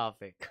 Another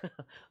topic.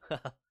 Go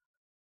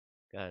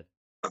ahead.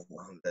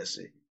 Let's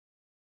see.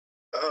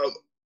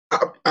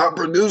 I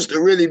produced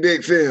a really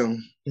big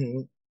film.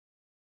 I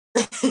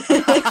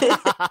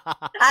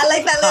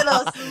like that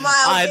little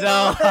smile. I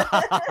know.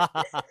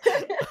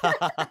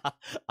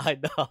 I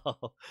know.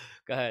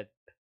 Go ahead.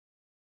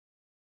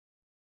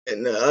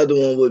 And the other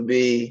one would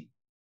be,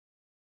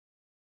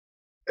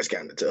 that's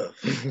kind of tough.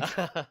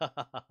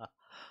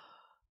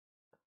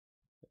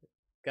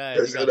 Go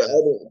ahead. So the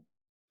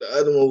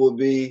other one would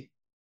be,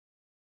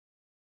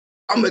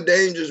 I'm a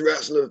dangerous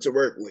wrestler to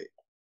work with.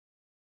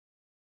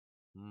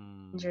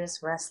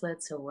 Dangerous wrestler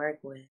to work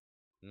with.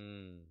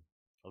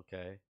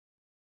 Okay.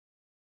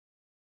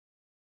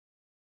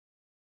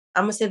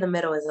 I'm gonna say the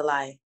middle is a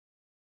lie.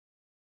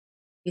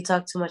 You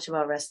talk too much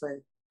about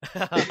wrestling.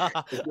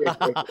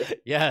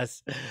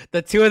 Yes,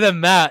 the 2 of them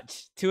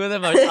match. 2 of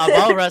them are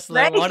about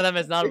wrestling. Right. 1 of them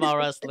is not about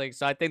wrestling.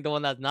 So I think the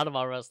one that's not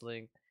about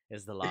wrestling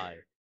is the lie.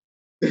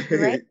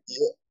 Right?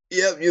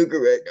 Yep, you're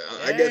correct.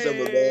 I guess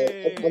I'm a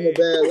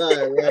bad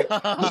liar, right?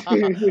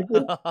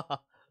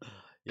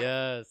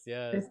 Yes.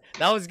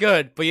 That was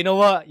good. But you know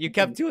what? You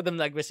kept 2 of them,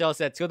 like Michelle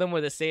said. 2 of them were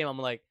the same. I'm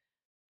like,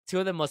 2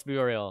 of them must be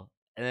real.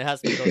 And it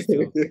has to be those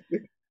 2.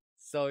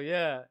 So,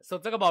 yeah. So,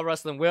 talk about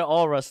wrestling. We're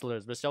all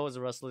wrestlers. Michelle was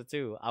a wrestler,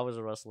 too. I was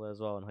a wrestler as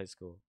well in high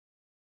school.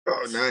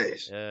 Oh,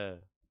 nice. Yeah.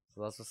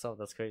 So, that's what's up.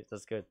 That's great.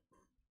 That's good.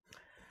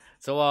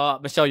 So,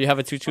 Michelle, you have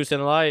a 2 truths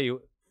and a lie?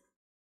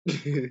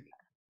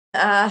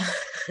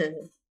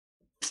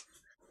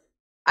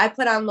 I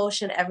put on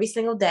lotion every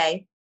single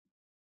day.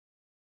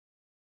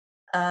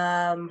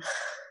 I'm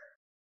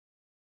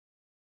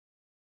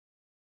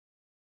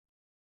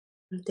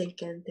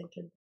thinking.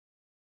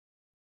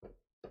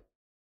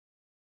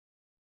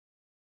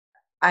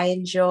 I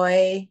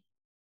enjoy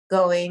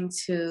going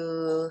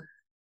to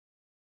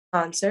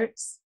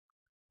concerts,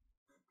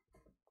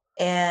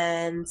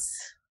 and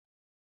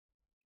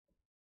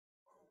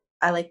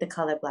I like the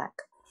color black.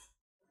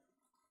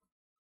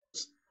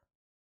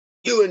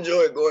 You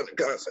enjoy going to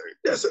concerts.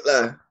 That's a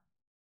lie.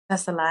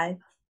 That's a lie.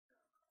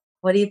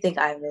 What do you think,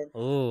 Ivan?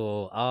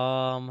 Ooh,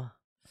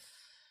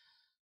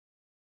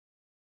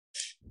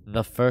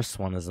 the first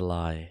one is a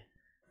lie.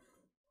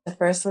 The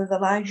first one's a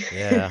lie.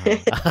 Yeah.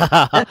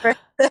 the, first,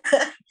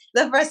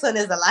 the first one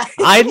is a lie.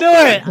 I knew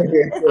it.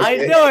 I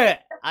knew it.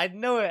 I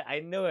knew it. I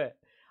knew it.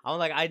 I'm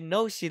like, I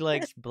know she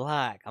likes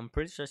black. I'm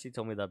pretty sure she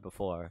told me that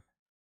before.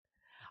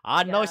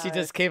 I know she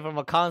just came from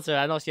a concert.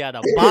 I know she had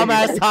a bomb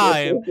ass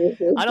time.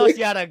 I know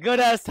she had a good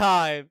ass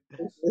time.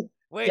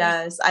 Wait,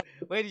 yes,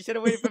 wait, you should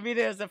have waited for me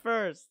to answer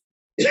first.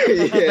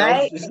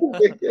 Right?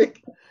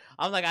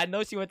 I'm like, I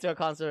know she went to a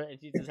concert and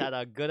she just had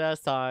a good ass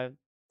time,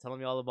 telling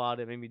me all about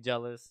it, made me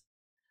jealous.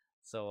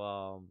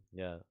 So,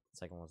 yeah, the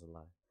second one's a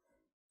lie.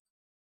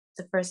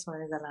 The first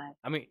one is a lie.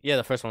 I mean, yeah,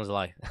 the first one's a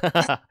lie.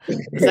 The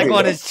second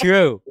one is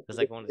true. The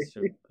second one is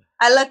true.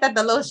 I looked at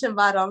the lotion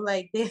bottle. I'm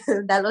like,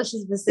 damn, that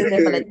lotion's been sitting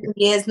there for like 2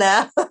 years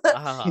now.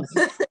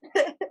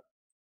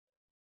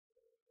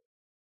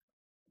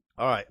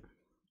 All right.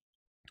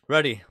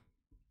 Ready.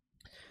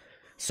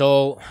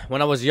 So,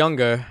 when I was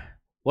younger,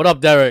 what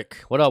up, Derek?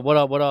 What up, what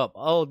up, what up?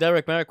 Oh,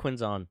 Derek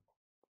Merriquin's on.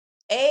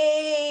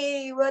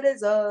 Hey, what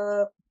is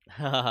up?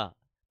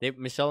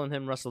 Michelle and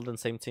him wrestled in the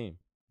same team,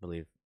 I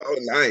believe. Oh,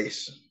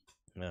 nice.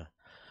 Yeah.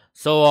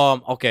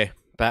 So, okay,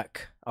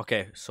 back.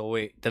 Okay, so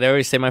wait, did I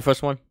already say my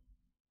first one?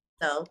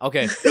 No.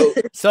 Okay,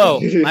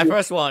 so my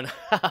first one.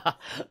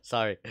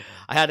 Sorry,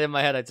 I had it in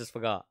my head. I just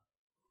forgot.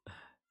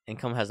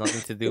 Income has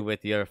nothing to do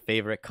with your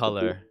favorite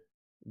color.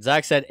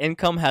 Zach said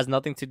income has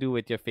nothing to do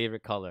with your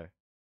favorite color.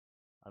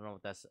 I don't know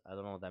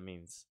what that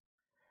means.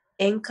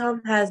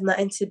 Income has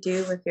nothing to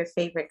do with your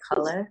favorite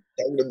color.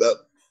 Talking about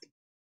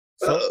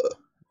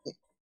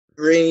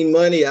green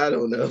money. I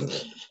don't know.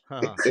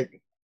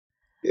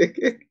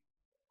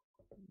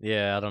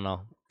 Yeah, I don't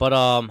know,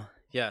 but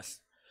yes.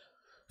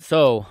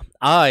 So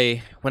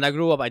when I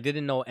grew up, I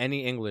didn't know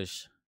any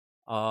English.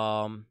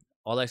 All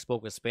I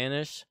spoke was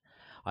Spanish.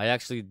 I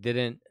actually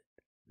didn't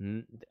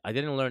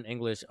learn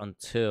English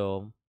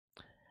until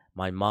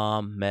my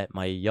mom met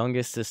my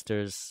youngest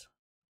sister's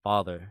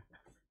father,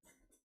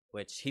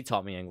 which he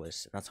taught me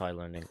English. That's how I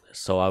learned English.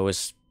 So I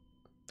was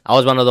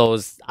one of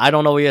those I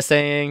don't know what you're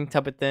saying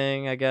type of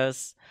thing, I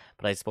guess,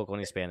 but I spoke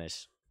only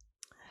Spanish.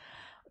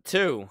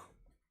 2,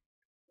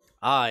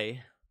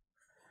 I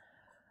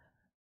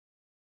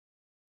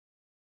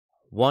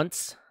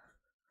once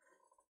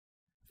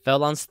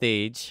fell on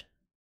stage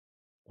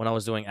when I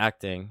was doing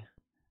acting.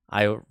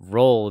 I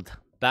rolled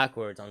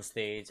backwards on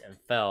stage and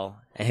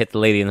fell and hit the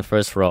lady in the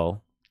first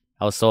row.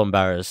 I was so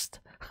embarrassed.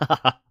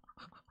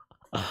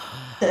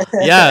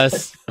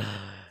 Yes.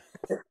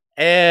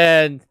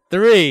 And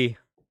 3,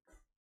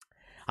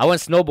 I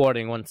went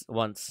snowboarding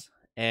once,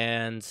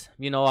 and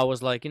I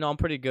was like, I'm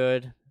pretty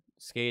good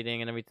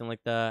skating and everything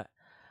like that.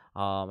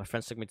 My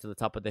friends took me to the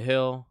top of the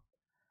hill.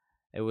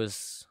 It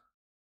was,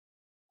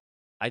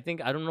 I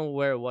don't know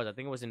where it was. I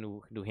think it was in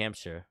New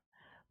Hampshire,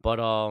 but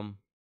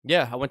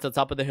yeah, I went to the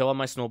top of the hill on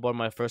my snowboard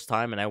my first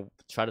time, and I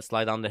tried to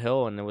slide down the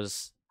hill, and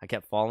I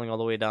kept falling all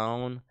the way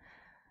down.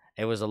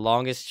 It was the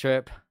longest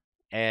trip,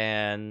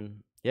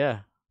 and yeah,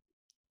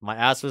 my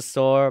ass was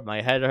sore,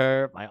 my head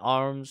hurt, my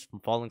arms from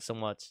falling so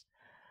much.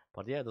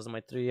 But yeah, those are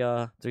my three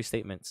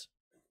statements.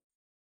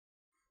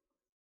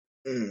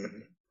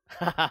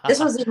 This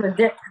was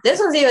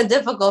even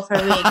difficult for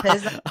me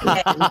because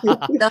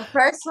the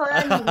first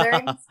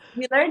one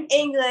you learn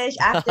English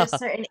after a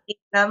certain age.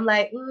 And I'm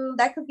like,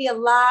 that could be a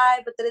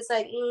lie, but then it's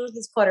like,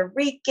 he's Puerto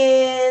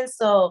Rican,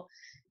 so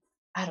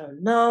I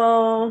don't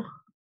know.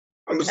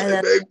 I'm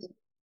gonna say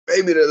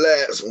maybe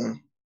the last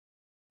one.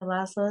 The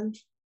last one.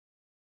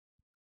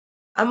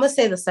 I'm gonna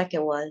say the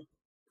second one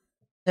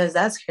because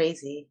that's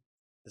crazy.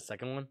 The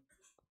second one?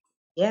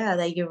 Yeah,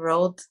 that you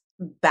rolled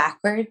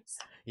backwards.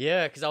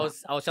 Yeah, because I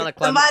was trying to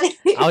climb. I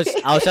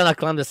was trying to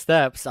climb the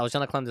steps. I was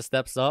trying to climb the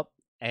steps up,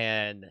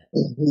 and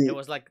it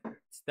was like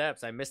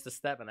steps. I missed the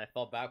step, and I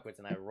fell backwards,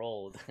 and I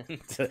rolled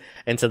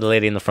into the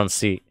lady in the front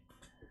seat.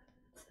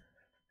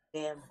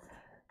 Damn.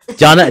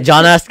 John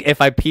asked if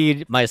I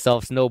peed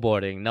myself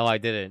snowboarding. No, I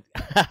didn't.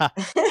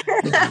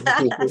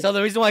 So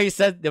the reason why he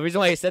said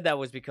that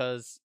was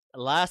because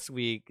last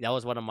week that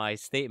was one of my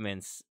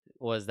statements,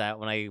 was that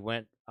when I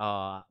went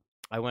skydiving,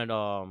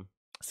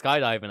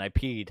 I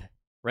peed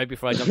right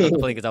before I jumped on the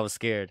plane because I was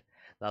scared.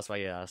 That's why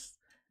you asked.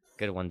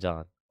 Good one,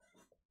 John.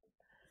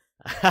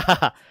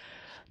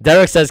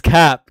 Derek says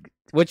cap.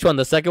 Which one?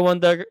 The second one,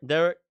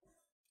 Derek?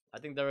 I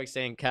think Derek's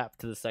saying cap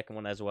to the second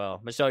one as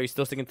well. Michelle, are you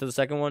still sticking to the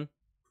second one?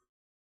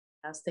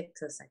 I'll stick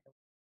to the second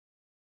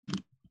one.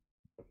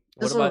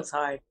 This one was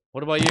hard.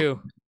 What about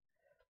you?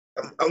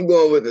 I'm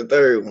going with the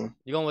third one.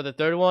 You going with the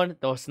third one?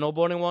 The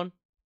snowboarding one?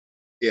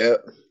 Yeah.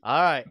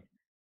 All right.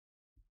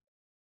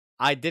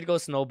 I did go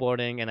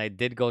snowboarding, and I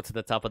did go to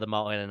the top of the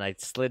mountain, and I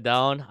slid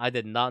down. I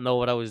did not know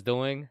what I was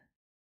doing.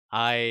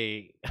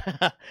 I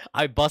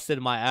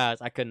busted my ass.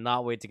 I could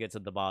not wait to get to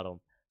the bottom.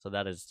 So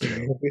that is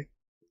true.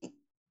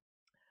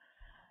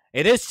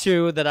 It is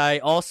true that I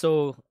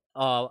also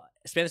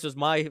Spanish was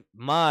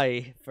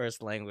my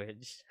first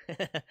language,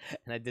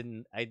 and I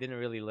didn't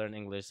really learn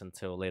English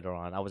until later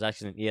on. I was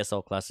actually in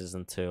ESL classes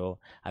until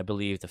I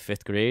believe the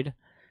 5th grade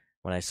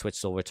when I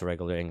switched over to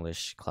regular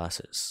English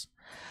classes.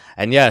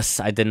 And yes,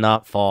 I did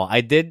not fall.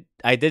 I did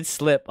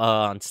slip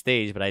on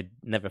stage, but I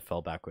never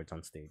fell backwards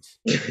on stage.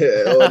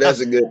 Oh,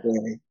 that's a good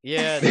thing.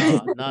 Yeah,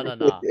 nah,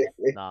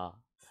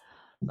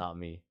 not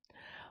me.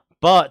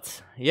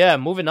 But yeah,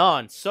 moving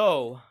on.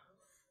 So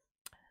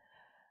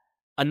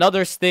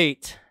another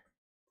state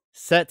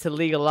set to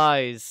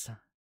legalize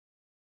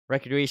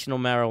recreational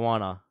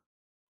marijuana.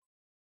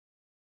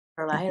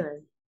 Rhode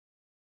Island.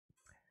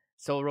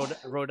 So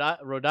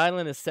Rhode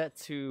Island is set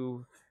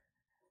to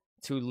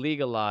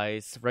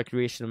legalize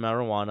recreational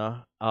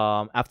marijuana.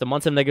 After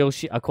months of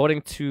negotiation,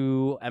 according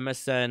to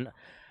MSN,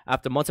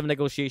 after months of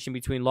negotiation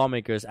between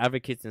lawmakers,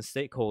 advocates, and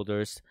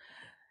stakeholders,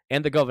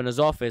 and the governor's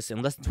office,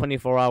 in less than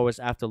 24 hours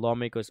after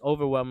lawmakers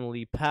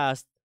overwhelmingly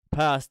passed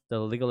the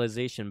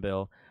legalization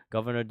bill,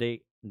 Governor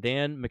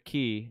Dan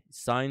McKee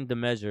signed the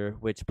measure,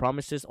 which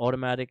promises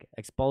automatic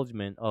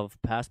expungement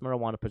of past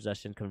marijuana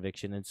possession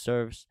conviction and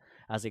serves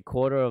as a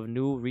quarter of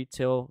new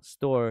retail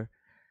store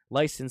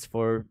license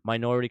for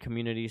minority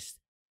communities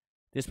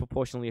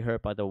disproportionately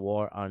hurt by the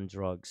war on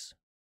drugs.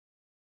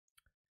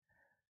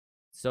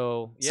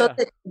 So yeah,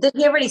 So did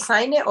he already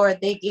sign it, or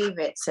they gave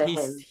it to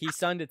him? he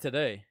signed it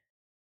today.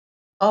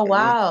 Oh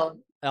wow!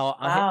 On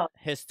Wow.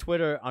 his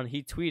Twitter,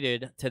 he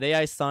tweeted, "Today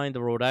I signed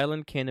the Rhode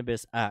Island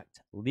Cannabis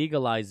Act,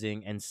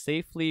 legalizing and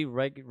safely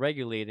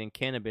regulating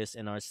cannabis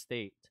in our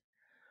state.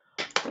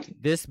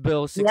 This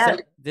bill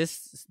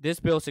this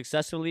bill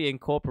successfully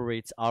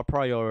incorporates our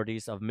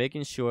priorities of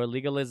making sure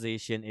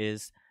legalization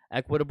is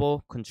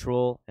equitable,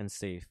 controlled, and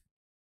safe."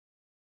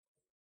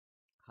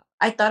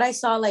 I thought I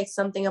saw like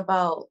something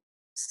about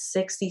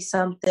 60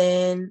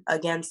 something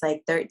against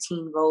like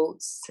 13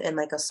 votes in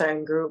like a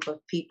certain group of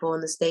people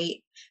in the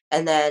state,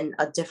 and then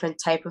a different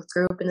type of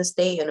group in the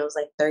state, and it was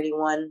like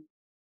 31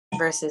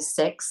 versus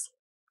 6.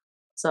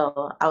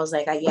 So I was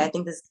like, yeah, I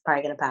think this is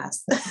probably gonna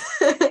pass.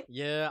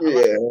 Yeah,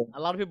 Yeah.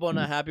 a lot of people are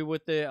not happy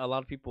with it. A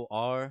lot of people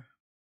are.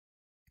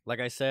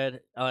 Like I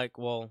said, I've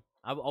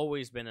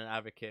always been an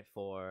advocate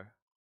for,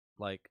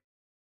 like,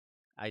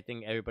 I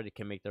think everybody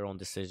can make their own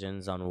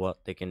decisions on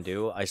what they can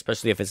do,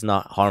 especially if it's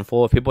not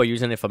harmful. If people are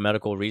using it for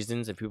medical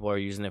reasons, if people are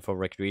using it for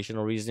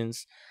recreational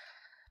reasons,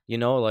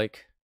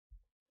 like,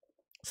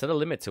 set a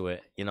limit to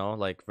it.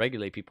 Like,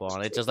 regulate people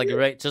on it, just like you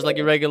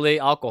regulate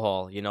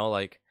alcohol.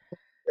 Like,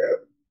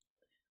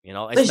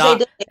 Which they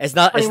did. it's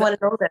not 21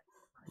 and older.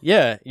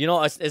 yeah,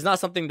 it's not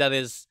something that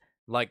is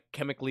like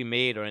chemically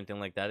made or anything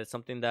like that. It's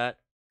something that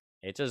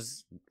it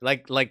just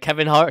like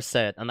Kevin Hart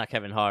said, not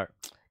Kevin Hart,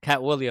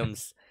 Cat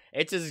Williams.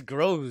 It just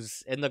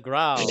grows in the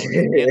ground,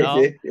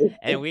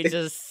 and we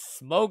just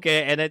smoke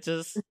it, and it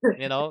just,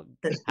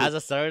 has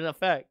a certain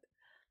effect.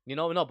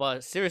 No,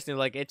 but seriously,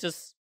 like, it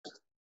just.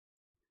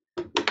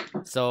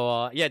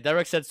 So yeah,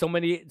 Derek said so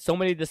many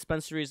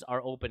dispensaries are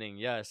opening.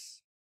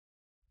 Yes,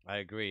 I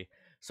agree.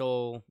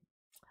 So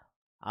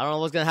I don't know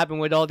what's gonna happen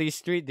with all these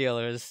street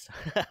dealers.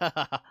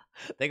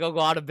 They gonna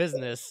go out of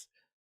business.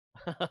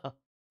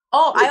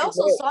 Oh, I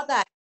also saw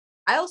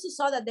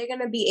that. They're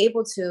gonna be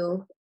able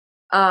to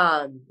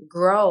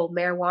grow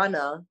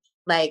marijuana,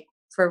 like,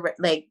 for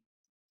like.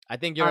 I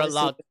think you're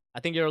allowed.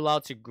 I think you're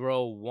allowed to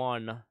grow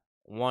one.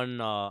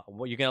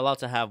 You can allowed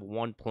to have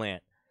one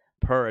plant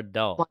per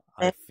adult.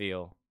 I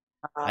feel.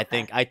 I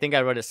think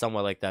I read it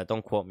somewhere like that.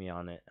 Don't quote me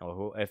on it.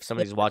 Or if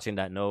somebody's watching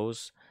that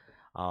knows,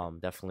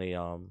 definitely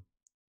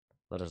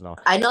let us know.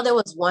 I know there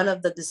was one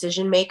of the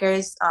decision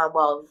makers.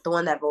 Well, the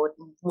one that voted,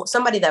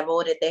 somebody that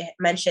voted, they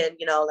mentioned,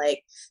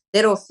 like,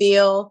 they don't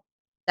feel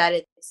that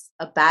it's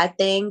a bad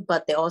thing,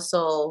 but they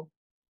also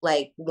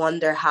like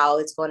wonder how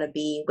it's going to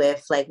be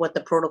with like what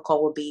the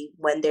protocol will be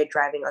when they're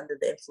driving under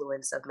the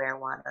influence of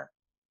marijuana.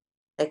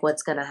 Like,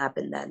 what's going to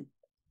happen then?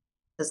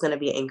 There's going to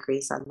be an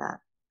increase on that.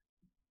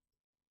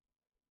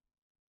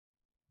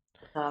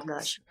 So I'm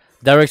not sure.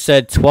 Derek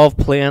said 12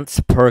 plants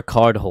per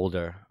card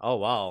holder. Oh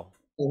wow.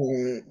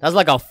 That's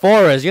like a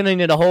forest. You don't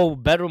need a whole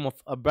bedroom,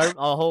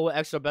 a whole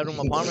extra bedroom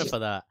apartment for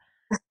that.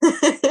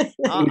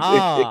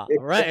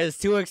 Right. It's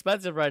too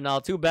expensive right now.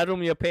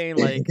 2-bedroom, you're paying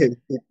a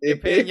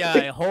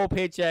whole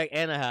paycheck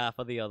and a half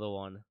for the other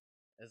one.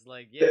 It's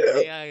like,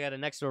 yeah, I got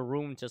an extra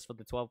room just for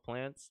the 12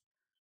 plants.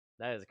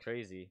 That is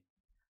crazy.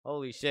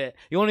 Holy shit.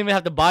 You don't even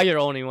have to buy your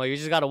own anymore. You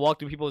just got to walk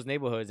through people's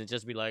neighborhoods and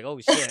just be like, oh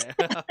shit.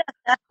 Knock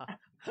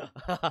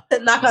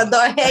on the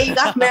door. Hey, you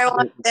got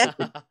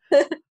marijuana.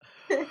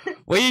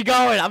 Where you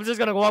going? I'm just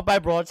gonna walk by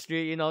Broad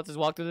Street, just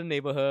walk through the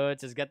neighborhood,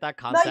 just get that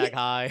contact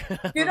high.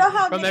 You know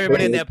how from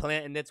everybody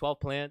in their 12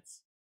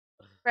 plants.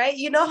 Right?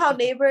 You know how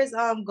neighbors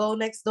go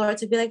next door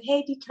to be like,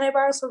 hey, can I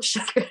borrow some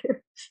sugar?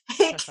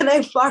 Hey, can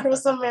I borrow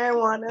some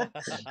marijuana?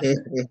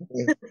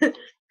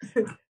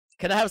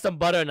 Can I have some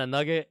butter and a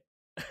nugget?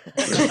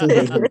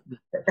 Can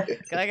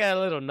I get a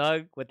little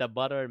nug with the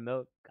butter and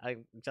milk?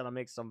 I'm trying to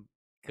make some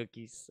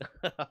cookies.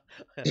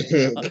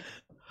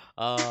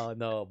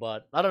 No,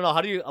 but I don't know.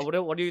 How do you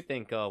what do you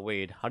think,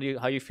 Wade? How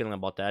you feeling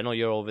about that? I know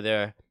you're over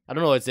there. I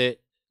don't know. Is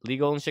it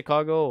legal in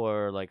Chicago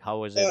or like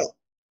how is it?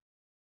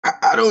 Uh,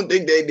 I don't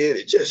think they did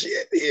it just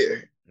yet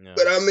here. Yeah.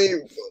 But I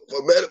mean,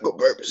 for medical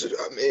purposes,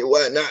 I mean,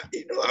 why not?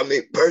 You know, I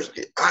mean,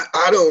 personally,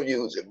 I don't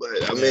use it,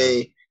 but I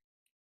mean,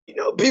 you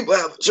know, people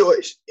have a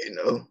choice, you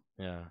know.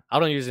 Yeah, I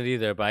don't use it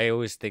either, but I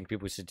always think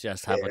people should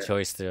just have a Yeah.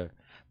 choice to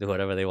do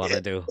whatever they want to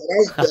do.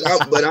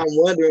 But I'm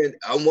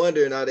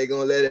wondering, are they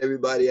gonna let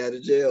everybody out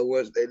of jail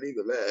once they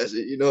legalize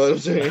it? You know what I'm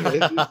saying?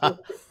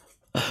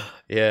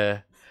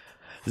 Yeah.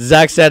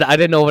 Zach said, I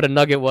didn't know what a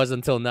nugget was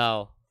until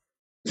now.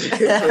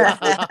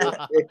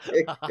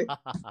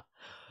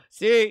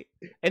 See,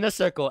 in a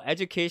circle,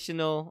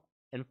 educational,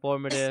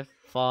 informative,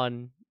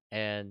 fun,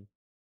 and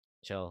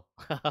chill.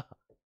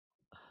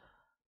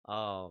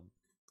 um.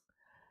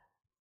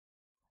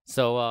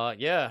 So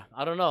yeah,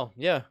 I don't know.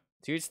 Yeah,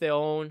 to each their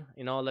own.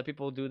 You know, let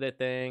people do their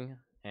thing,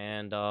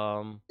 and Yeah,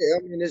 I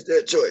mean, it's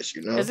their choice,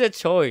 you know. it's a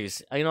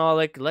choice. You know,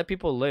 like let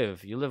people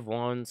live. You live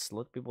once.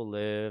 Let people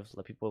live.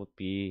 Let people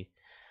be.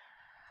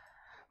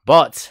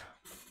 But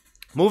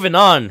moving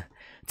on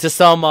to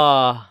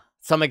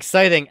some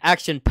exciting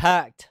action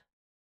packed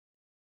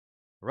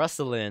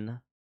wrestling.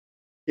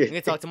 I'm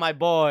gonna talk to my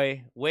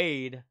boy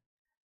Wade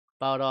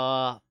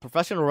about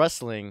professional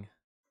wrestling.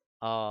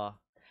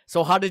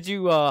 So how did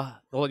you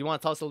well, you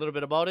want to tell us a little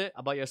bit about it,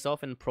 about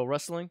yourself in pro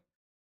wrestling?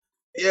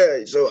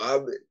 Yeah, so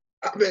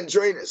I've been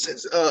training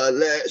since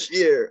last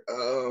year.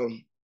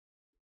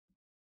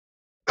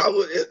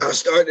 I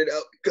started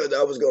out because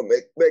I was gonna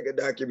make a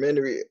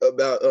documentary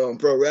about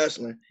pro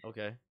wrestling.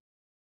 Okay.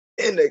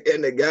 And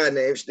the guy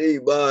named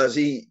Steve Boz,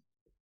 he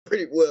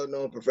pretty well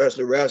known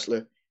professional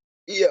wrestler.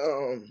 He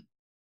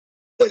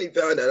when he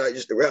found out I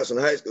used to wrestle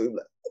in high school, he was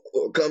like,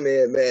 oh, come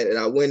in, man. And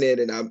I went in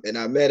and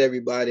I met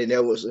everybody, and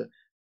there was a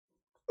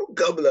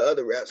couple of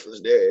other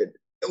wrestlers there.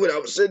 And when I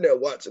was sitting there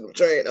watching them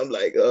train, I'm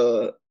like,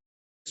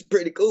 it's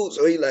pretty cool.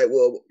 So he like,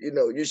 well, you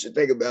know, you should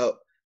think about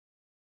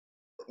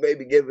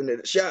maybe giving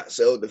it a shot.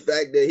 So the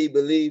fact that he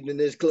believed in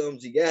this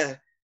clumsy guy,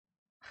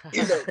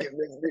 you know,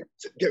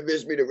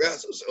 convinced me to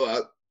wrestle.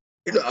 So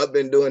I've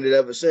been doing it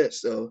ever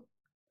since. So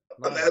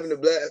I'm having a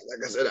blast.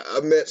 Like I said, I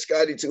met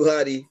Scotty Too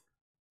Hottie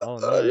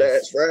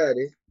last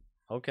Friday.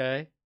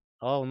 Okay.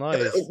 Oh, That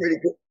nice. was pretty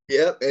cool.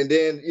 Yep. And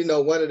then, you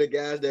know, one of the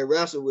guys that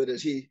wrestled with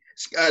us,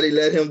 Scotty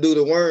let him do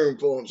the worm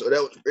for him. So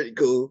that was pretty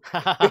cool.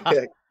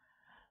 That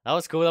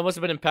was cool. That must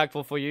have been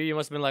impactful for you. You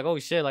must have been like, oh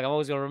shit, like I'm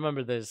always gonna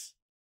remember this.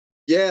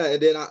 Yeah,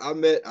 and then I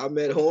met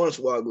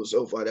Hornswoggle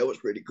so far. That was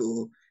pretty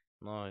cool.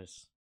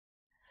 Nice.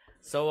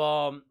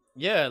 So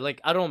yeah,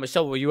 like I don't know,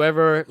 Michelle, were you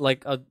ever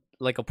like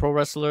a pro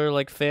wrestler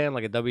like fan,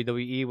 like a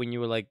WWE when you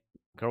were like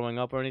growing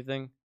up or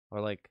anything? Or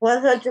like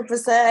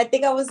 100%. I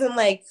think I was in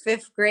like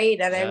 5th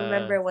grade, and I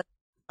remember when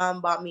my mom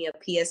bought me a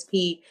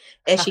PSP,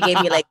 and she gave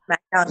me like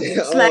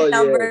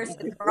SmackDown versus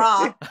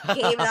Raw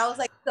game, and I was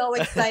like so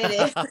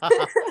excited.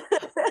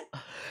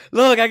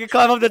 Look, I can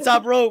climb up the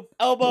top rope,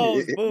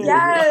 elbows, boom.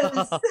 Yes,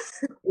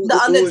 The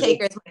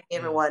Undertaker is my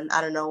favorite one. I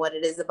don't know what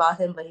it is about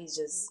him, but he's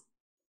just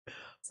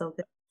so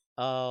good.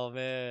 Oh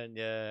man,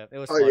 yeah, it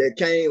was. Oh fun. yeah,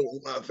 Kane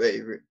was my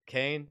favorite.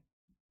 Kane.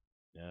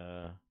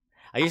 Yeah,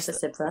 I used to.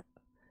 Sipsa.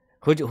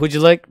 Who'd you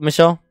like,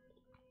 Michelle?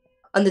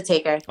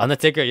 Undertaker.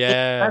 Undertaker,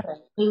 yeah.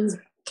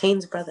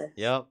 Kane's brother.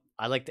 Yep.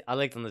 I liked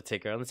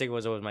Undertaker. Undertaker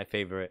was always my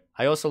favorite.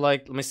 I also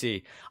liked, let me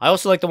see. I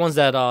also like the ones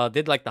that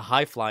did like the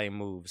high flying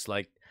moves,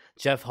 like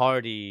Jeff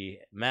Hardy,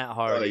 Matt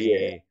Hardy. Oh,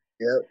 yeah.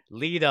 Yep.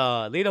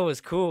 Lita. Lita was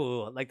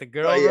cool. Like the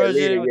girl version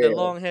Lita, with the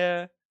long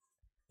hair.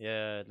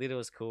 Yeah, Lita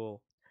was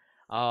cool.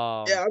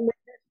 Yeah, I mean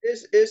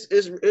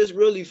it's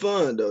really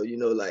fun though, you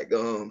know, like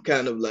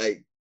kind of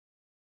like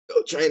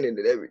training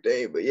and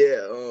everything. But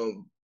yeah,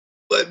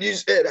 but you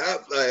said high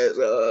flyers.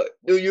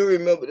 Do you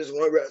remember this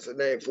one wrestler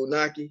named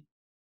Funaki?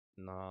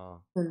 No.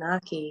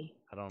 Funaki.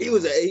 I don't know. He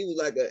was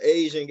like an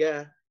Asian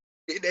guy.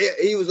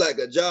 He was like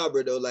a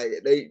jobber though.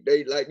 Like they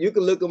like you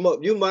can look him up.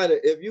 You might have,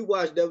 if you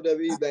watched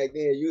WWE back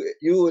then,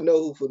 you would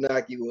know who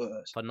Funaki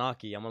was.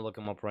 Funaki, I'm gonna look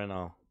him up right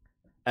now.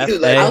 I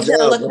was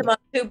gonna look him up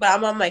too, but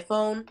I'm on my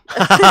phone.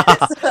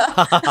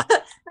 I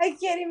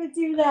can't even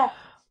do that.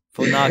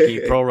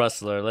 Funaki, pro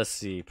wrestler. Let's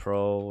see,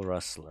 pro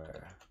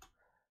wrestler.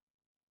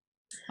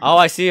 Oh,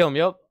 I see him.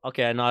 Yep.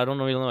 Okay, no, I don't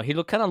really know. He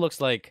kind of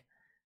looks like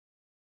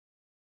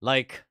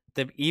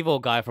the evil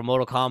guy from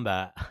Mortal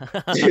Kombat.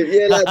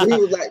 Yeah, like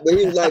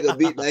he was like a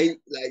beat,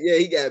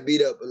 he got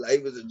beat up, but like he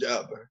was a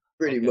jobber,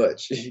 pretty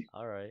much.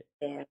 All right.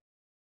 Yeah.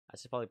 I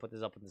should probably put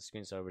this up on the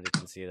screen so everybody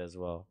can see it as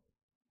well.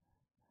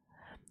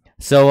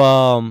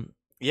 So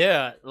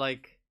yeah,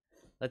 like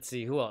let's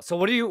see who else. So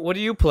what do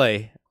you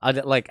play?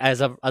 Like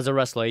as a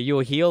wrestler, are you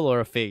a heel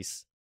or a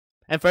face?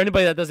 And for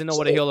anybody that doesn't know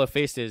what a heel or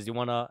face is, you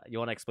wanna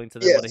explain to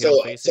them what a heel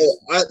or face is?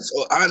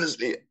 So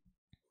honestly,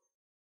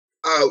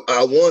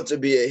 I want to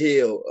be a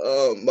heel.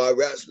 My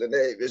wrestling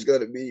name is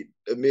gonna be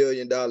 $1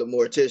 Million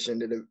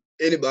Mortician. And if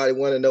anybody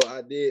want to know,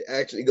 I did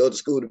actually go to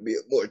school to be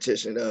a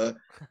mortician.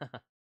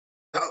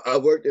 I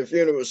worked in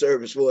funeral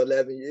service for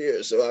 11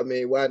 years, so I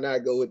mean, why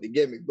not go with the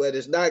gimmick? But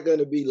it's not going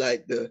to be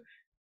like the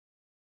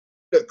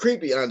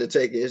creepy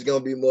Undertaker. It's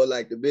going to be more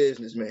like the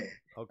businessman.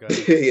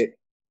 Okay.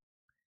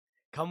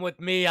 Come with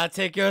me, I'll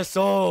take your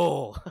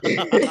soul.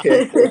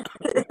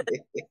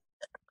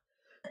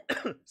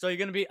 So are you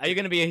gonna be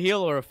a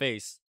heel or a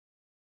face?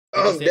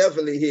 I'm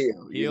definitely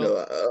heel. You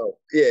know,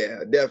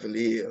 yeah,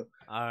 definitely heel.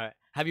 All right.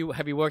 Have you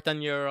worked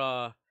on your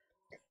a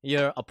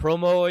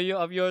promo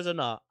of yours or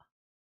not?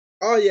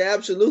 Oh yeah,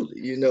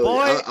 absolutely. You know,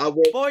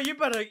 boy, you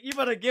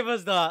better give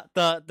us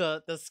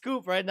the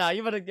scoop right now.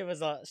 You better give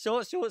us a show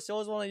us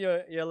one of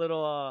your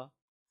little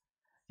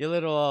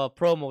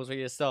promos for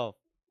yourself.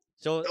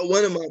 So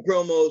one of my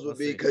promos would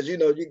be because you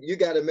know you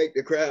got to make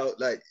the crowd,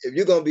 like, if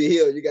you're gonna be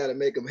heel, you got to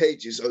make them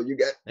hate you. So you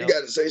got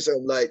to say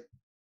something like,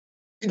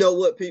 you know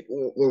what,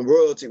 people, when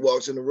royalty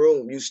walks in the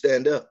room, you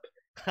stand up.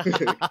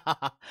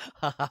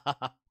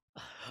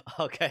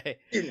 Okay,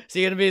 so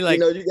you're gonna be like, you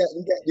know,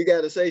 you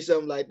got to say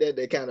something like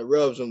that kind of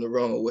rubs them the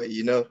wrong way,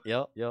 you know.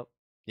 Yep.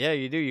 Yeah,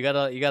 you do. You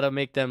gotta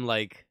make them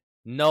like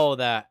know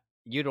that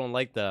you don't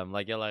like them.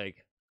 Like you're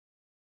like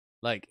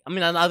I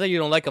mean, not that you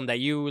don't like them, that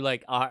you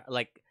like are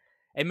like.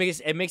 It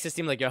makes it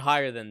seem like you're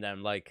higher than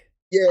them. Like,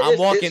 yeah, I'm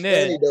walking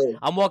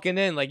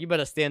in. Like, you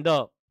better stand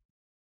up.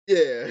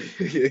 Yeah.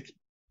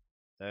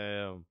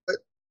 Damn.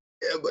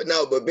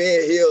 But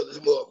being healed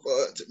is more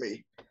fun to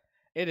me.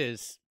 It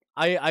is.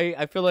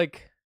 I feel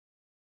like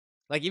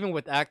even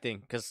with acting,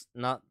 because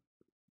not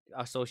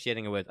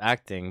associating it with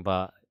acting,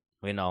 but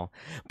you know,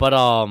 but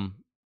I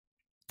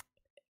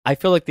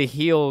feel like the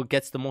heel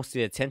gets the most of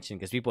the attention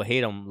because people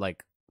hate him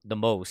like the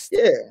most.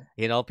 Yeah.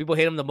 You know, people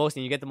hate him the most,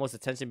 and you get the most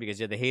attention because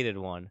you're the hated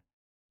one.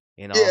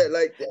 You know. Yeah,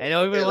 like. And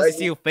everybody wants to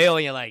see you fail,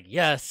 and you're like,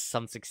 yes,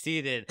 I'm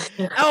succeeded.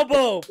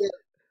 Elbow.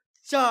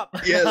 Chop.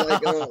 Yeah,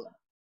 like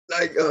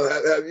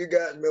have you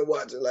guys been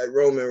watching like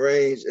Roman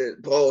Reigns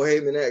and Paul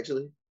Heyman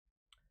actually?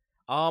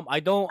 I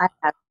don't.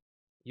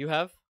 You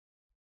have?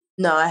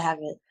 No, I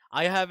haven't.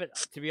 I haven't.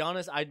 To be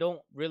honest, I don't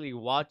really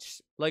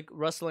watch like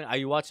wrestling.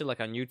 I watch it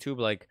like on YouTube,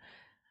 like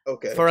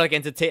for like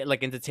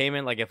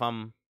entertainment. Like if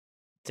I'm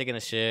taking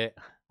a shit,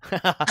 or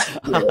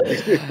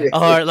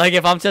like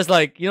if I'm just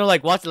like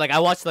like watching, like I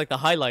watch like the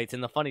highlights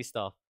and the funny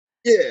stuff.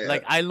 Yeah.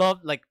 Like I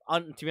love to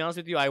be honest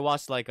with you, I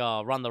watched like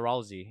Ronda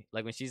Rousey,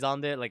 like when she's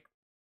on there, like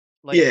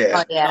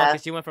yeah, you know,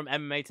 'cause she went from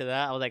MMA to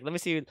that. I was like, let me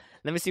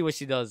see what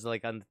she does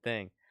like on the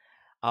thing.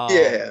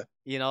 Yeah.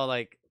 You know,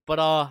 like, but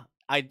I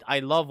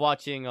love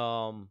watching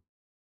who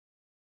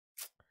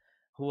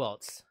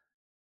else?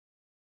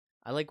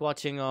 I like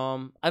watching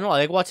I don't know, I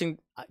like watching,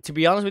 to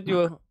be honest with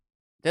you,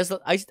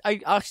 I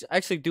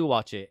actually do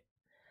watch it.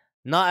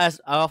 Not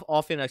as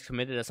often as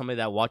Committed as somebody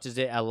that watches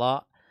it a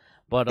lot.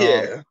 But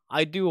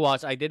I did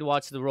watch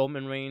the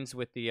Roman Reigns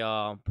with the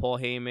Paul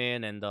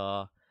Heyman and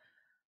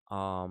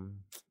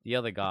the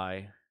other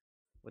guy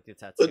with the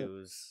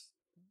tattoos.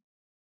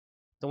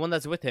 The one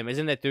that's with him,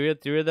 isn't there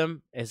three of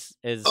them? Is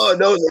Oh,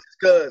 those are his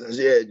cousins,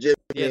 yeah, Jimmy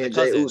and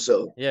Jey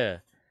Uso. Yeah,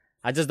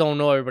 I just don't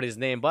know everybody's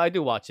name, but I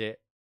do watch it.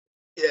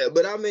 Yeah,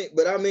 but I mean,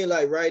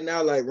 like right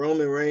now, like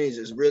Roman Reigns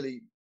is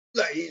really,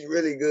 like, he's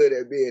really good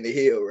at being a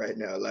heel right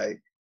now,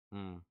 like.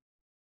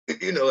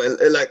 You know, and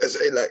like I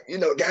say, like, you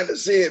know, kind of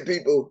seeing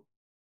people,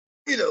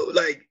 you know,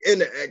 like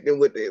interacting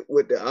with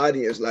the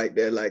audience like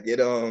that, like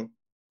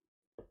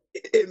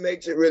it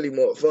makes it really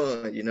more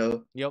fun, you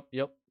know. Yep.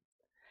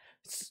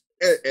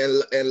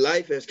 And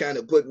life has kind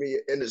of put me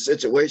in a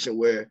situation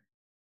where,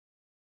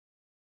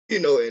 you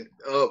know, and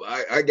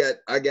I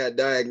got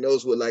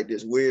diagnosed with like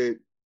this weird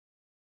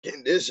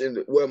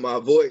condition where my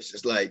voice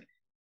is like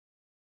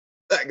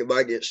if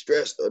I get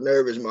stressed or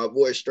nervous, my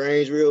voice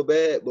strains real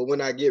bad. But when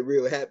I get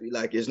real happy,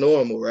 like, it's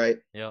normal, right?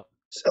 Yeah.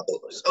 So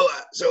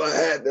I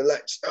had to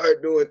like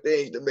start doing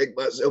things to make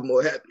myself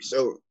more happy.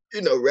 So,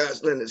 you know,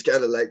 wrestling is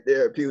kind of like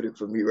therapeutic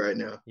for me right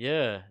now.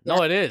 Yeah.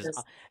 No, it is.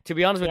 To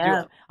be honest with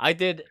you, I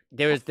did.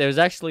 There's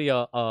actually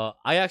I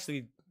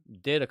actually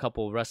did a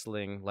couple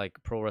wrestling,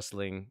 like pro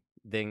wrestling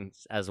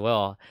things as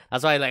well.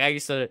 That's why, like, I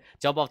used to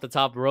jump off the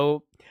top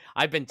rope.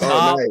 I've been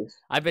chopped. Nice.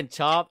 I've been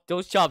chopped.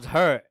 Those chops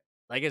hurt.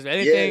 Like, if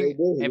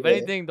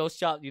anything, those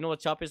chops. You know what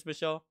chop is,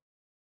 Michelle?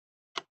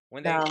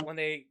 When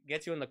they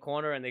get you in the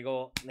corner and they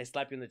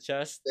slap you in the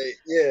chest.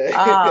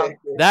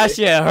 That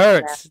shit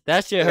hurts.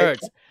 That shit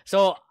hurts.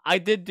 So I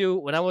did do,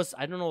 when I was,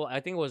 I don't know,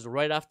 I think it was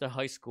right after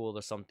high school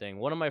or something.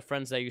 One of my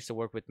friends that used to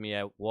work with me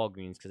at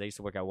Walgreens, because I used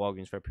to work at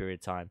Walgreens for a period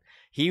of time,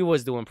 he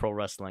was doing pro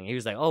wrestling. He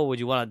was like, "Oh, would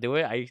you want to do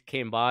it?" I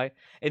came by,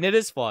 and it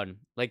is fun.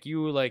 Like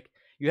you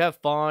have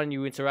fun.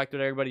 You interact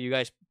with everybody. You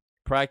guys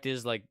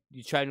practice. Like,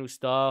 you try new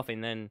stuff,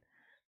 and then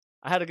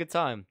I had a good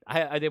time.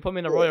 They put me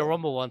in the Royal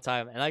Rumble one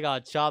time, and I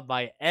got chopped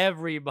by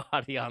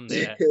everybody on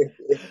there.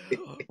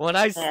 When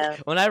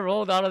I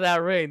rolled out of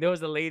that ring, there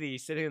was a lady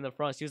sitting in the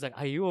front. She was like,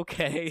 "Are you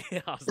okay?"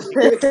 I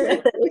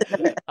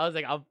was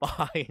like, "I'm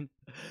fine."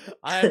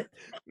 I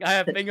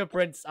have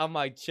fingerprints on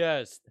my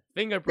chest.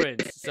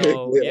 Fingerprints.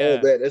 So yeah,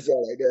 that's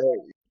all I got.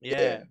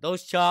 Yeah,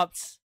 those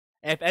chops.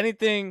 If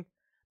anything,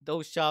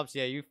 those chops.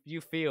 Yeah, you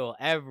feel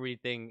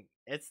everything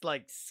it's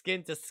like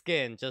skin to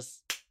skin,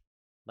 just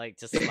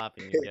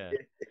slapping you. Yeah.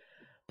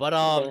 But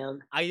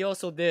Damn. I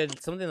also did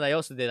something that I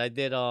also did. I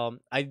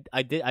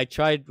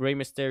tried Rey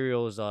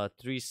Mysterio's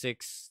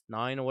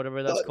 369 or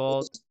whatever that's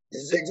called.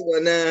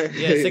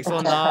 619. Yeah,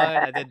 619.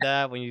 I did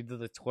that when you do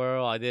the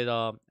twirl. I did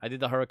the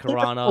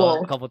Hurricanrana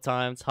cool. a couple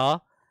times, huh?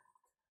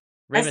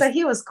 I said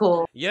he was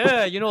cool.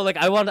 Yeah, like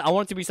I want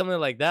it to be something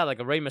like that, like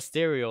a Rey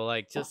Mysterio,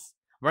 like just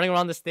running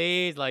around the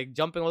stage, like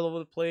jumping all over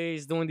the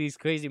place, doing these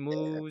crazy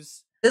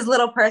moves. This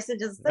little person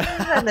just.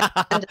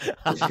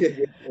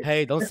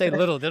 Hey, don't say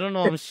little. They don't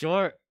know I'm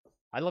short.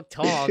 I look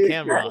tall on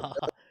camera.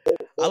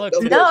 I look.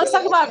 No, let's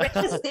talk about Rey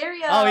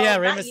Mysterio. Oh yeah,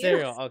 Rey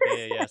Mysterio. You.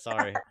 Okay, yeah,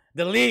 sorry.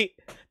 Delete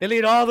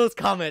all those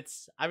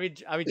comments. I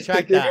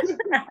retract that.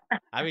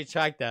 I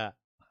retract that.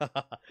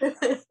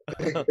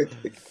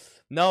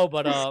 No,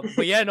 but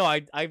yeah, no,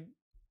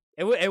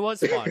 it was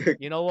fun.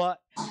 You know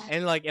what?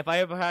 And like, if I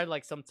ever had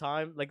like some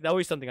time, like that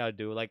was something I would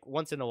do, like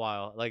once in a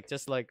while, like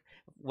just like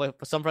when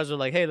some friends were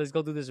like, "Hey, let's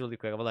go do this really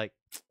quick." I'm like,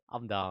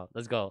 "I'm down.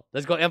 Let's go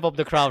amp up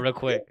the crowd real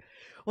quick."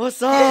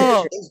 What's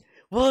up?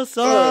 What's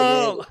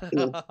up?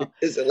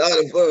 It's a lot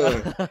of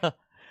fun.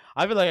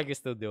 I feel like I can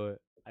still do it.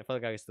 I feel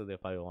like I can still do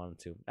it if I wanted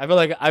to. I feel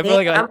like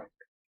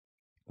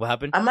what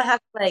happened? I might have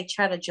to like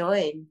try to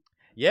join.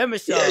 Yeah,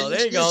 Michelle.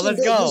 There you go.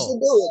 Let's go.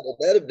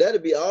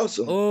 That'd be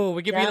awesome. Oh,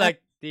 we could be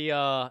like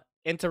the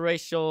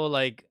interracial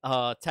like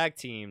tag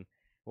team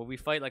where we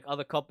fight like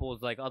other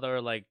couples, like other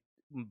like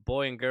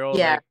boy and girl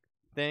like,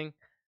 thing.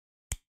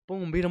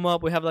 Boom, beat them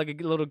up. We have like a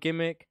little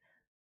gimmick.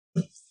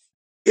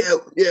 Yeah,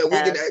 we can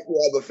actually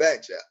have a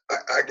faction.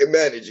 I can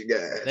manage you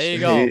guys. There you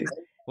go.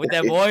 With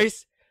that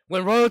voice,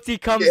 when royalty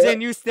comes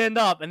in, you stand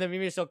up, and then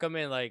Mimi will come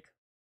in like,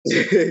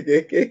 yeah,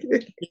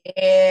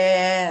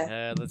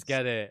 let's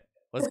get it.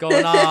 What's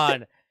going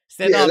on?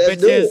 Stand up,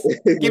 bitches.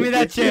 Give me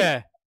that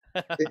chair.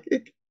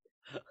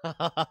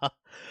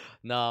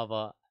 No,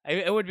 but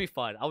it would be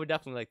fun. I would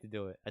definitely like to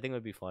do it. I think it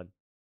would be fun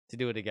to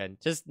do it again.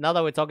 Just now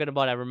that we're talking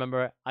about it, I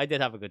remember I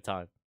did have a good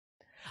time.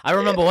 I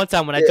remember one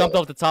time when I jumped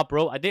off the top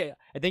rope. I think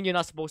you're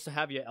not supposed to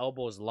have your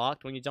elbows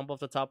locked when you jump off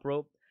the top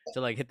rope to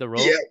like hit the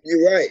rope. Yeah,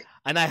 you're right.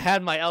 And I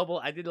had my elbow.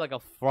 I did like a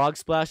frog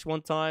splash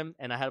one time,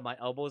 and I had my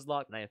elbows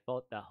locked, and I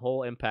felt that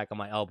whole impact on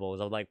my elbows.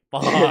 I was like,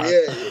 "Fuck,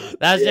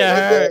 that shit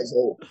hurt."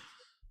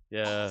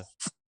 Yeah.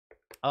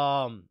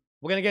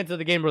 We're gonna get into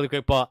the game really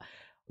quick, but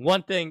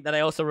one thing that I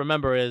also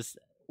remember is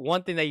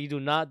one thing that you do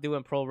not do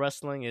in pro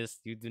wrestling is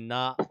you do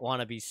not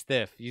want to be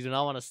stiff. You do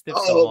not want to stiff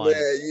someone. Oh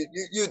man,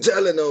 you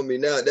telling on me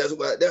now. That's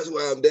why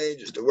I'm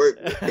dangerous to work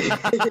with.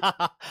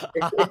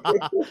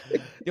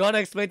 You want to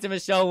explain to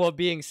Michelle what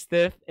being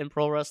stiff in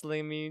pro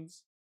wrestling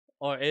means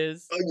or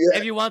is?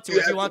 If you want to,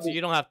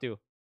 you don't have to.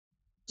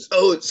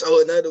 So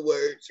in other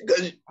words,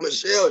 because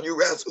Michelle, you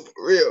wrestle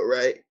for real,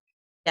 right?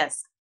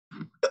 Yes.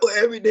 So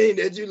everything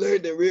that you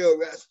learned in real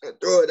wrestling,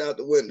 throw it out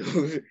the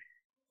window.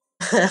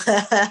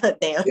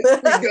 Damn.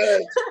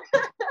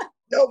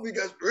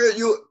 Because for real,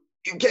 you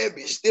can't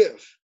be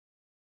stiff.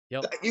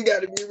 Yep. Like, you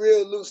got to be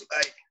real loose.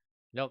 Like,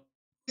 yep.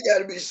 You got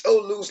to be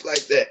so loose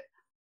like that.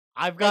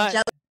 I've got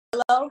like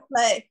Jello,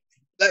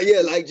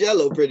 like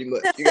Jello, pretty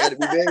much. You got to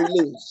be very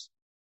loose.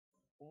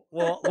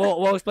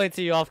 We'll explain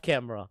to you off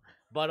camera.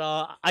 But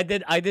I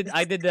did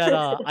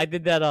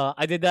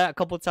that a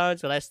couple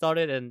times when I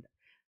started, and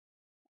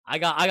I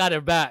got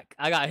her back.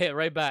 I got hit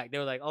right back. They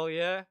were like, "Oh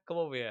yeah, come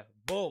over here."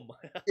 Boom.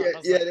 They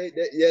did.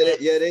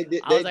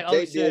 I was like,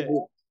 "Oh shit."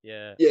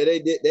 Yeah. Yeah, they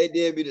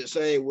did me the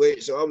same way.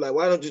 So I'm like,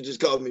 why don't you just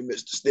call me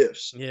Mr.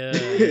 Stiffs? Yeah.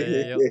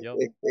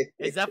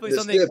 It's definitely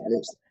something,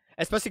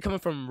 especially coming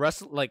from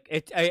wrestling. Like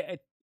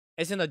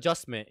it's an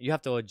adjustment. You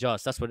have to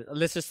adjust. That's what.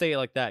 Let's just say it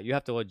like that. You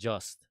have to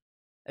adjust.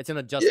 It's an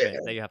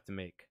adjustment that you have to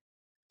make.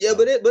 Yeah,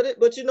 but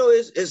you know,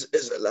 it's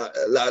a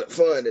lot of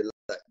fun and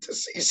to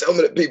see some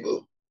of the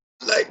people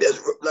like this,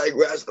 like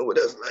wrestling with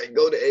us, like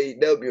go to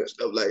AEW and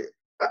stuff. Like,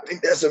 I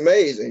think that's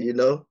amazing. You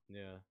know.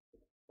 Yeah.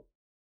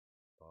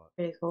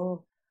 Pretty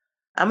cool.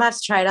 I'm gonna have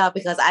to try it out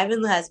because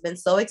Ivan has been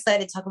so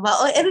excited to talk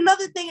about and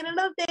another thing.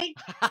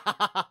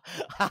 I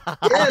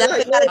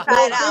definitely gotta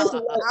try it out.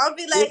 I'll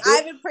be like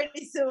Ivan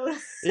pretty soon.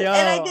 And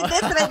I did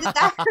this and I did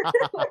that.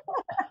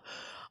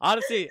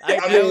 Honestly,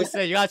 I always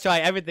say you gotta try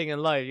everything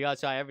in life. You gotta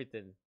try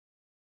everything.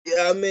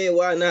 Yeah, I mean,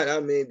 why not? I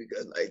mean,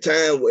 because like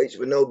time waits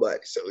for nobody.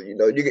 So, you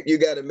know, you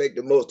got to make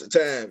the most of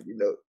time, you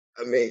know.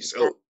 I mean,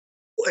 so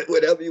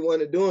whatever you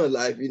want to do in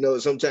life, you know,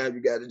 sometimes you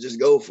got to just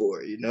go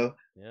for it, you know.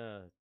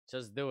 Yeah,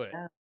 just do it.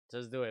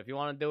 Just do it. If you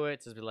want to do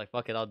it, just be like,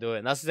 fuck it, I'll do it.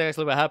 And that's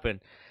exactly what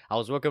happened. I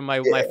was working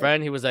with my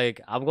friend. He was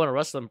like, I'm going to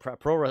wrestling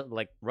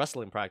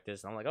wrestling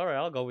practice. And I'm like, all right,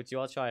 I'll go with you.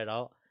 I'll try it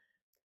out.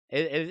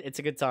 It's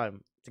a good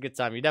time. It's a good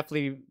time. You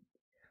definitely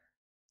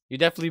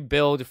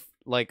build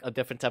like a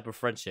different type of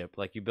friendship.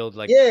 Like you build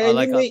like you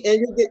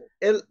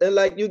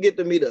get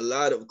to meet a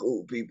lot of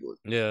cool people.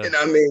 Yeah. And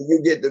I mean,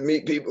 you get to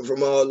meet people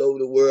from all over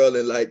the world,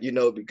 and like, you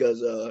know,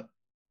 because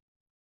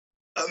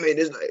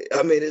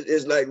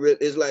it's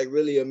like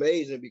really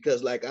amazing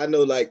because like I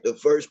know like the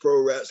first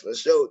pro wrestling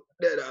show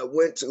that I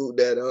went to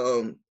that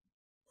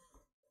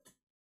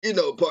you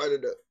know part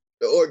of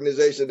the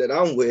organization that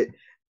I'm with,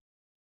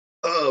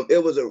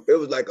 it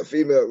was like a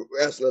female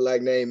wrestler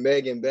like named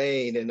Megan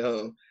Bain and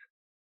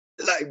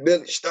like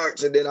Billy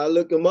Starks, and then I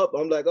look them up.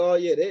 I'm like, oh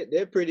yeah,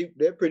 they're pretty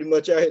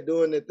much out here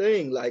doing their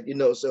thing, like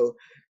So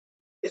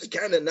it's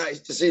kind of nice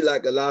to see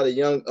like a lot of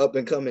young up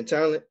and coming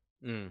talent.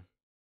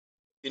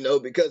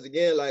 Because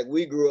again, like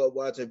we grew up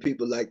watching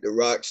people like The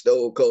Rock,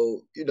 Stone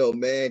Cold,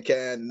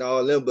 Mankind and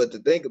all them. But to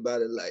think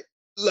about it, like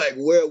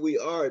where we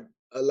are,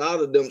 a lot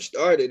of them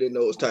started in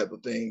those type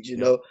of things,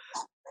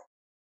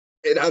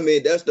 And I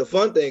mean, that's the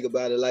fun thing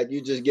about it. Like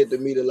you just get to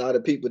meet a lot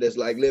of people that's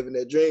like living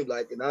their dream.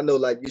 Like, and I know,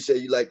 like you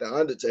said, you like The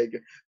Undertaker.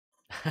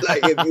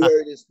 Like if you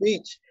heard his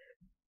speech,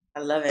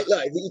 I love it.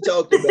 Like he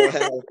talked about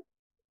how,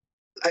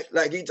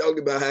 like he talked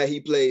about how he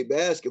played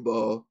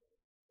basketball.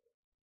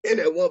 And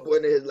at one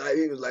point in his life,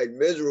 he was like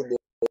miserable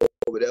or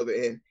whatever.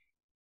 And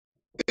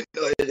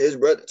his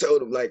brother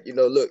told him, like,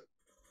 look,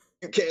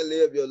 you can't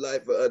live your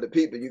life for other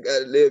people. You got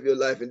to live your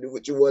life and do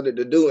what you wanted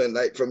to do. And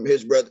like from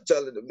his brother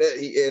telling him that,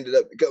 he ended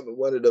up becoming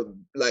one of the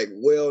like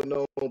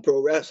well-known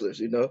pro wrestlers.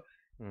 Yep.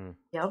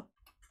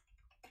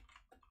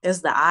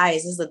 It's the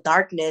eyes, it's the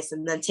darkness,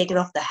 and then taking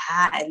off the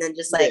hat, and then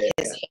just like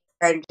his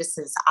hair and just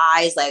his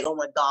eyes. Like, oh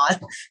my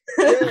god.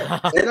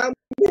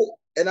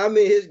 And I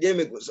mean, his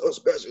gimmick was so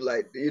special.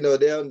 Like,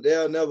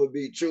 there'll never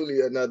be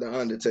truly another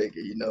Undertaker.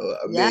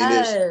 I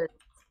mean,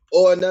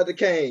 or another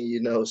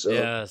Kane. So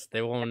yes,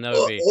 they won't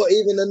never be. Or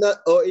even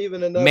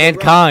another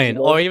Mankind,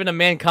 or even a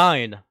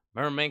Mankind.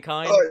 Remember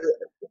Mankind? Oh,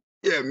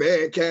 yeah,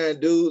 Mankind,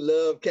 Dude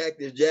Love,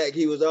 Cactus Jack.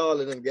 He was all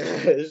of them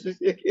guys.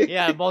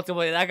 Yeah,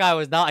 multiple. That guy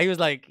was not. He was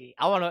like,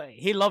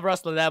 he loved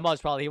wrestling that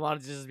much. Probably he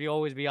wanted to just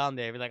always be on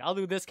there. Be like, I'll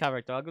do this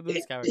character. I'll do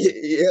this character.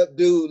 Yep,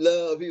 Dude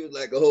Love. He was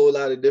like a whole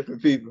lot of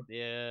different people.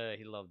 Yeah,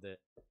 he loved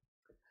it.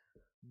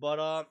 But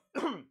all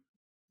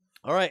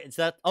right, it's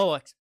that. Oh,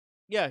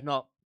 yeah,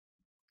 no,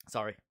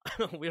 sorry,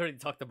 we already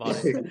talked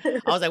about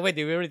it. I was like, wait,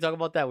 did we already talk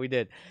about that? We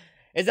did.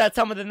 It's that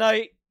time of the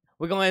night.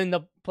 We're going to end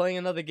up playing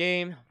another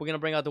game. We're going to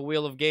bring out the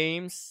Wheel of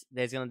Games.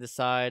 That's going to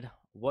decide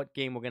what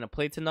game we're going to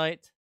play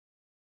tonight.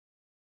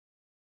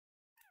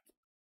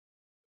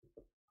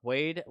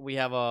 Wade, we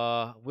have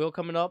a wheel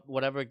coming up.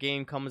 Whatever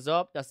game comes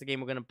up, that's the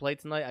game we're going to play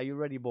tonight. Are you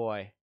ready,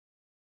 boy?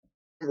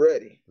 I'm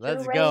ready.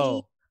 Let's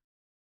go.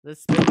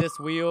 Let's spin this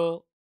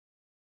wheel.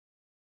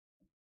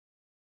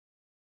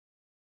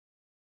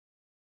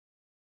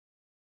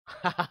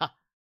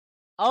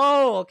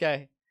 Oh,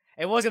 okay.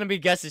 It was going to be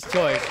Guess's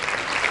Choice.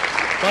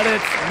 But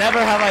it's Never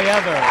Have I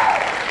Ever.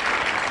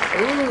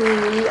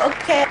 Ooh,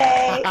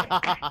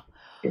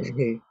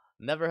 okay.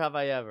 Never Have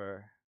I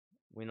Ever.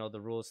 We know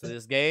the rules to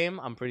this game.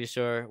 I'm pretty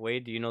sure.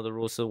 Wade, do you know the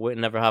rules to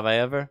Never Have I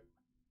Ever?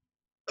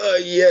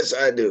 Yes,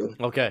 I do.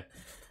 Okay.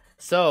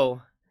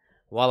 So,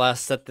 while I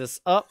set this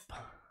up,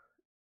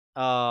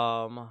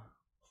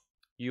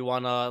 you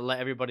want to let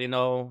everybody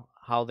know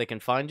how they can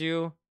find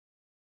you?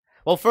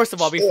 Well, first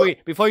of all, before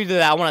you do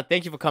that, I want to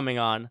thank you for coming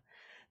on.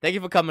 Thank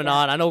you for coming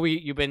on. I know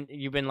you've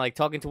been like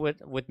talking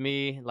with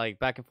me like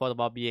back and forth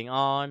about being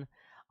on.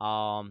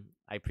 I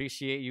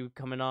appreciate you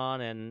coming on,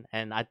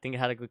 and I think I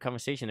had a good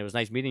conversation. It was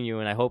nice meeting you,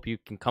 and I hope you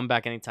can come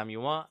back anytime you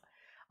want.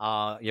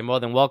 You're more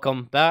than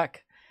welcome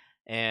back.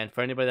 And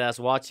for anybody that's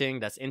watching,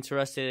 that's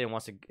interested and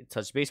wants to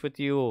touch base with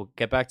you, or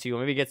get back to you, or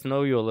maybe get to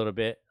know you a little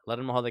bit, let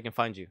them know how they can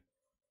find you.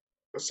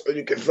 So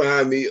you can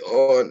find me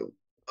on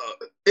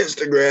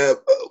Instagram,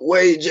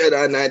 Wade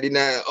Jedi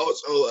 99.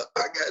 Also,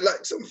 I got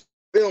like some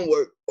film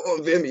work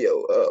on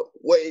Vimeo,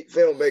 Wade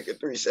Filmmaker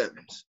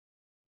 37s.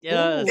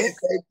 Yes. Thank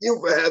you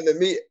for having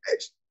me.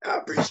 I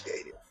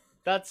appreciate it.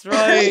 That's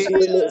right.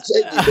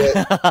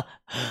 I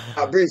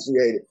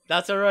appreciate it.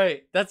 That's all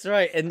right. That's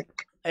right.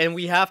 And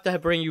we have to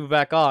bring you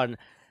back on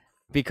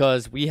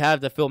because we have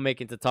the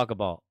filmmaking to talk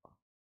about.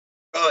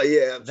 Oh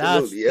yeah,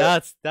 absolutely.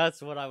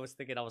 That's what I was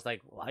thinking. I was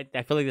like, well,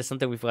 I feel like there's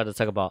something we forgot to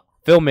talk about.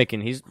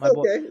 Filmmaking. He's my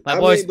boy. My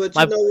boys. But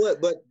you know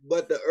what?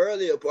 But the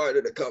earlier part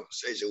of the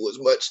conversation was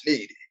much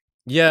needed.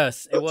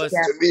 Yes, it was.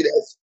 To me,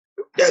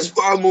 that's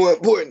far more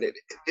important than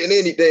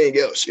anything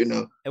else.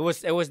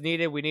 It was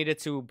needed. We needed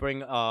to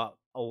bring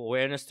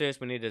awareness to this.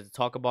 We needed to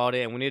talk about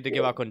it, and we needed to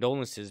give our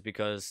condolences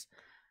because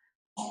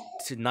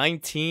to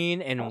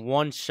 19 in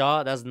one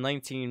shot, that's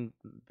 19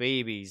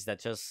 babies. That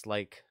just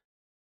like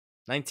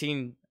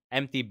 19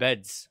 empty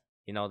beds,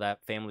 that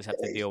families have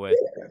to deal with,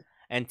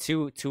 and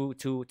two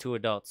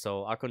adults.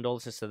 So our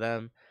condolences to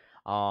them,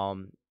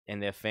 and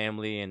their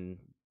family, and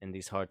in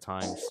these hard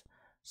times.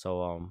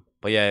 So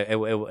but yeah,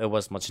 it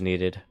was much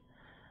needed.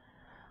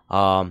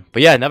 But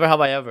yeah, never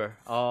have I ever.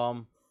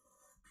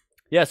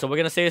 Yeah, so we're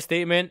gonna say a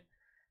statement.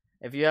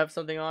 If you have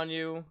something on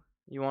you,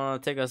 you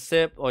want to take a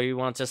sip, or you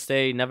want to just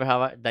say never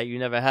have that you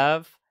never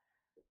have,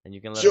 then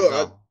you can let us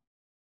know.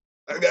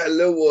 I got a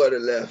little water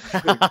left.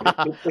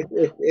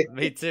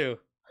 Me too.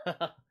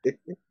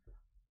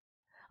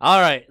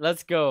 All right,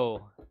 let's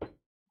go.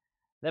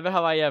 Never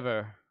have I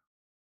ever.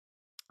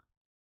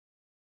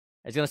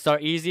 It's gonna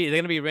start easy. They're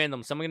gonna be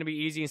random. Some are gonna be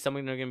easy, and some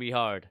are gonna be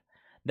hard.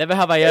 Never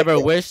have I ever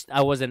wished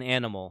I was an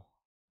animal.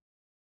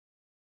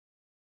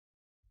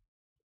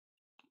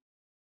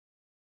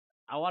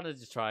 I wanted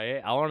to try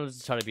it. I wanted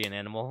to try to be an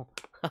animal.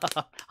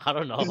 I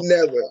don't know.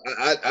 Never.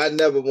 I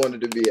never wanted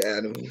to be an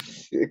animal.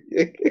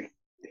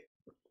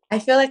 I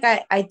feel like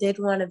I did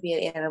want to be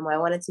an animal. I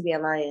wanted to be a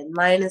lion.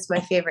 Lion is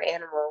my favorite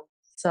animal.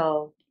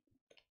 So.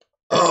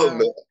 Oh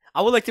man.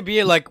 I would like to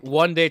be like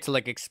one day to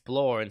like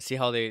explore and see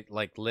how they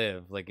like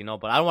live, like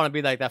but I don't want to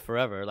be like that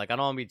forever. Like I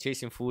don't want to be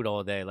chasing food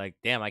all day. Like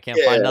damn, I can't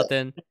find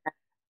nothing.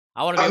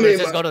 I want to be able to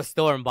just go to the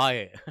store and buy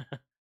it.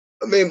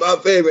 I mean, my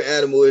favorite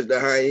animal is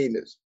the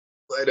hyenas,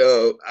 but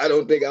I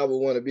don't think I would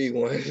want to be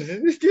one.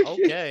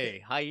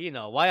 Okay,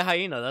 hyena. Why a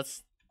hyena?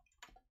 That's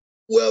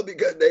well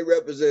because they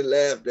represent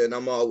laughter, and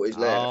I'm always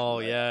laughing. Oh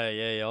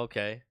yeah.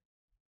 Okay,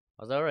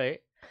 was that right?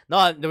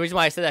 No, the reason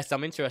why I said that is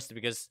I'm interested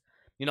because.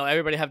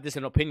 Everybody have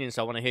different opinions,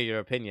 so I want to hear your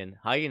opinion.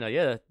 Hyena,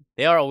 yeah,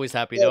 they are always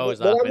happy. They're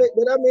always laughing.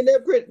 I mean,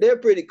 they're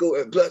pretty cool.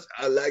 And plus,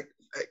 I like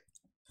the fact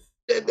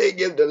that they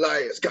give the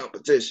lions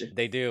competition.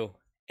 They do,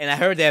 and I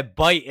heard their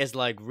bite is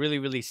like really,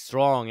 really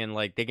strong, and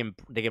like they can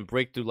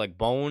break through like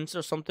bones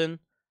or something.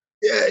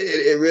 Yeah,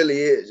 it really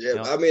is.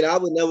 Yeah. I mean, I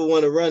would never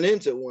want to run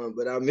into one,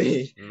 but I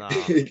mean, no.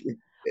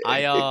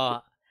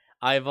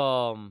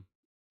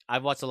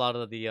 I've watched a lot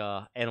of the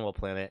Animal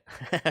Planet,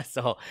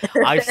 so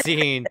I've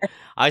seen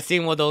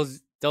what those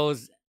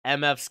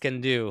MFs can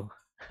do.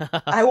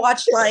 I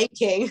watched Lion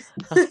King.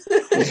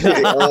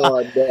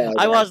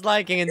 I watched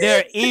Lion King, and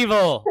they're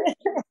evil.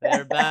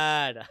 They're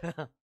bad.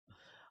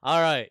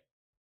 All right.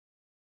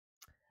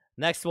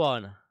 Next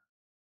one.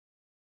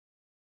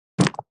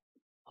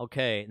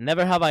 Okay.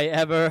 Never have I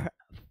ever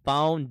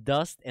found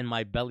dust in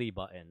my belly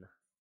button.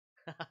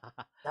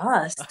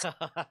 Dust?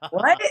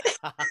 What?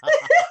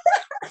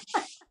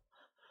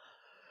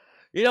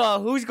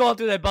 Who's going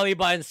through their belly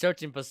button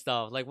searching for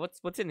stuff? Like, what's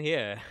in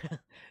here?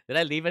 Did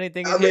I leave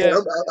anything in here?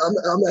 I'm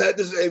gonna have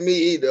to say me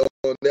either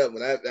on that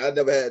one. I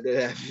never had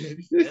that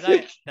happen.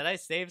 Did I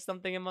save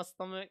something in my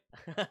stomach?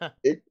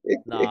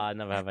 No, I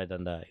never have I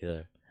done that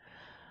either.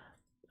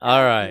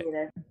 All right.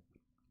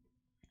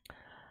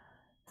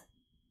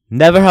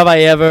 Never have I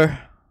ever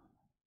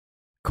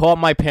caught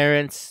my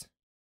parents.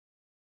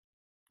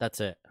 That's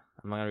it.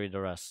 I'm not gonna read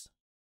the rest.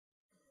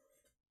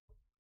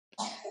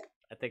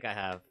 I think I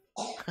have.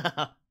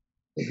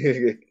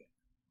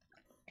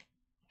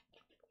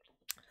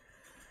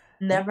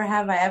 Never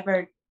have I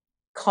ever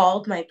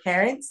called my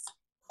parents.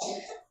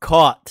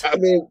 Caught. I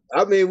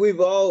mean, we've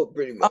all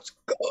pretty much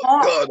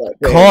caught.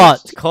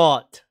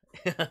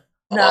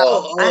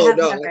 No, I have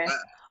never.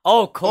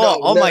 Caught.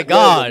 Oh my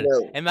god.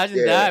 No.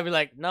 Imagine that. I'd be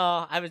like, no,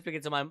 I haven't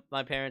spoken to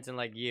my parents in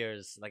like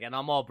years. Like, and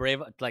I'm all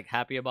brave, like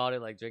happy about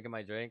it, like drinking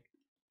my drink.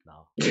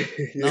 No.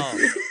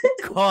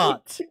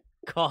 Caught.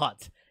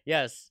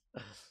 Yes.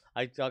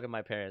 I talked to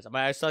my parents.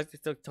 I started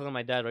talking to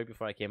my dad right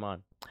before I came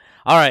on.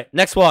 All right,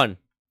 next one.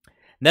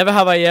 Never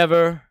have I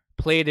ever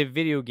played a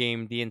video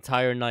game the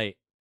entire night.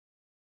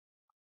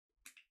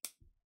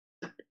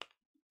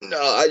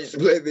 No, I used to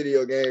play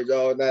video games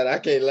all night. I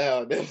can't lie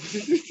on them.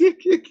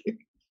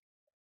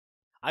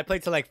 I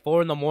played till like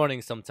 4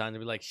 a.m. sometimes. I'd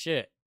be like,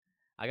 shit.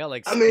 I got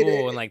like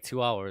school in like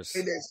 2 hours.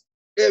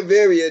 They're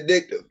very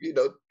addictive,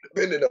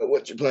 depending on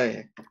what you're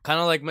playing. Kind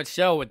of like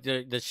Michelle with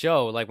the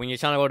show. Like when you're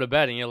trying to go to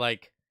bed and you're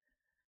like,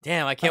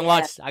 damn, I can't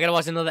watch. I gotta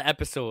watch another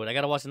episode.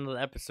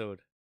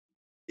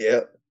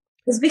 Yeah.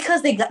 It's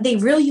because they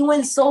reel you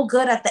in so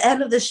good at the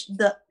end of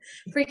the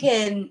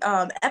freaking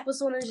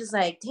episode, and it's just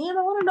like, damn,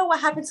 I want to know what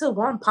happened to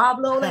Juan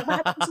Pablo. Like,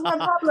 what happened to Juan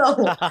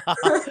Pablo?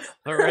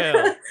 For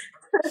real.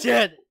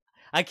 Shit.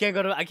 I can't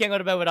go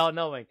to bed without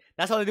knowing.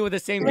 That's how they do with the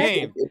same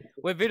game.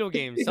 With video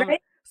games.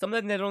 Some of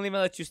them they don't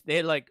even let you.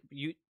 They like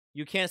you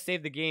can't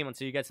save the game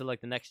until you get to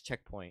like the next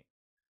checkpoint.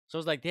 So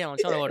it's like, damn, I'm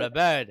trying to go to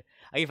bed.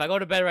 Like, if I go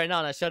to bed right now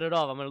and I shut it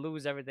off, I'm gonna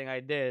lose everything I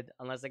did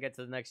unless I get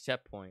to the next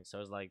checkpoint. So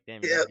it's like,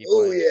 damn. Yeah.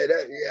 Oh yeah.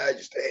 I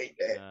just hate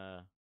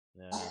that.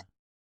 Yeah.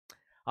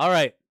 All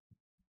right.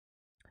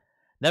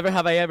 Never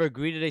have I ever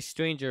greeted a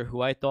stranger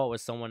who I thought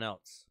was someone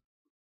else.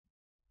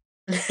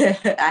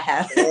 I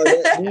have.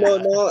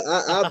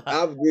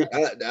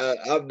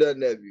 I've done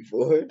that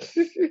before.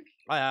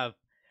 I have.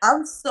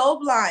 I'm so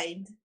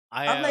blind.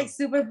 I'm like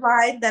super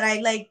blind that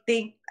I like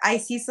think I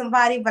see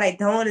somebody, but I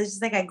don't. It's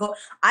just like I've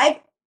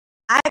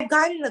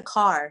gotten in a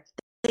car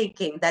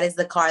thinking that is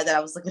the car that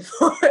I was looking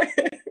for.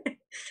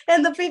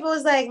 And the people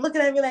was like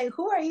looking at me like,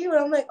 who are you?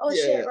 And I'm like, oh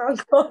shit, wrong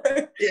car.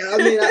 Yeah, I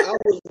mean, I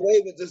was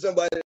waving to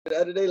somebody the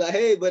other day like,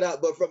 hey, but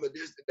from a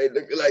distance, they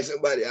look like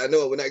somebody I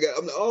know. When I'm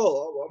like,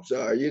 oh, I'm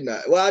sorry, you're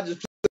not. Well, I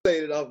just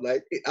played it off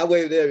like, I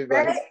waved to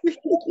everybody. Right?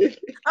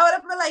 I would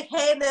have been like,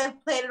 hey, and then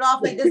played it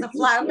off like there's a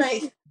fly. I'm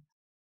like,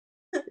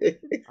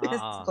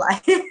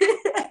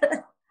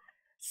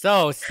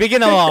 So,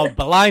 speaking of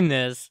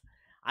blindness,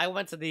 I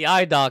went to the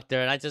eye doctor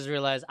and I just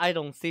realized I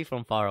don't see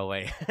from far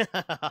away.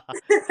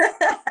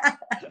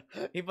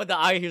 He put the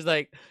eye, he was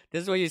like,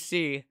 this is what you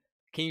see.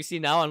 Can you see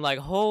now? I'm like,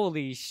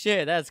 holy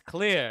shit, that's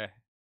clear.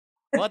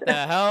 What the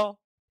hell?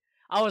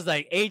 I was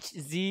like,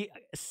 HZCPO.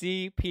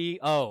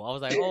 I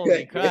was like,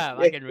 holy crap,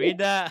 I can read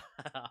that?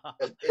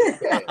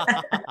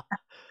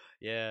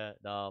 Yeah,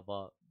 no,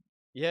 but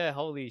yeah,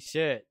 holy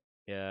shit.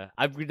 Yeah,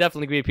 I would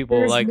definitely agree with people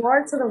There's like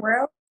more to the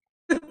world.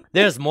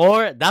 there's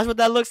more. That's what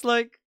that looks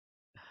like.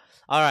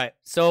 All right.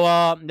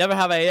 So never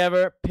have I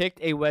ever picked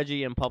a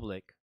wedgie in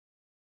public.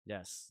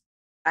 Yes,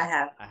 I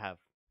have. I have.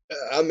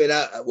 I mean,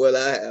 I have.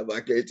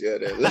 I can't tell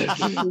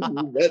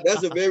that.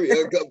 That's a very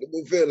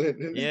uncomfortable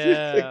feeling.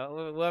 Yeah,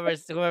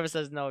 whoever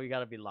says no, you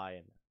gotta be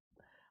lying.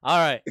 All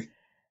right.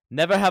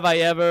 Never have I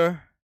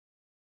ever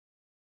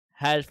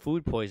had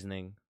food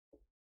poisoning.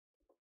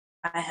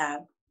 I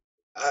have.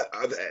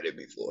 I've had it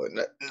before.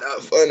 Not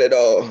fun at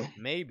all.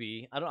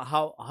 Maybe I don't.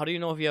 How do you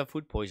know if you have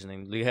food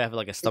poisoning? Do you have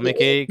like a stomach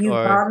ache You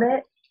or?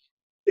 vomit.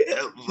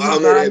 Yeah, You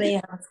vomit.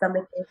 vomit, have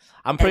stomach ache,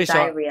 I'm pretty and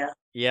sure. diarrhea.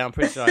 Yeah, I'm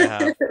pretty sure I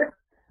have.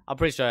 I'm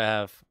pretty sure I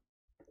have.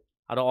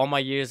 Out of all my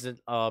years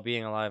of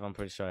being alive, I'm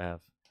pretty sure I have.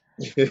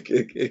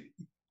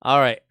 All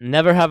right.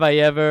 Never have I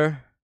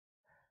ever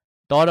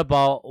thought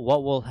about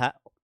what will happen.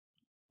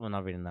 Well,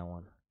 not reading that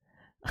one.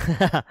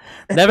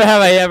 Never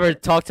have I ever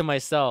talked to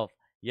myself.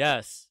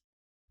 Yes.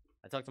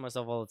 I talk to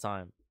myself all the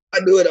time. I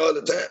do it all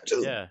the time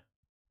too. Yeah.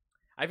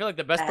 I feel like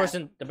the best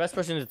person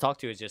to talk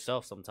to is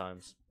yourself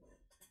sometimes.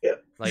 Yeah.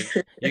 Like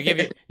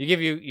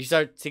you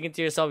start thinking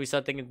to yourself, you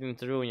start thinking things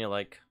through and you're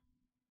like,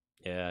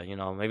 yeah,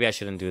 maybe I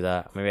shouldn't do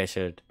that. Maybe I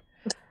should.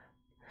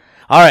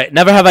 All right.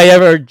 Never have I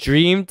ever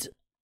dreamed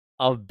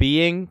of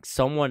being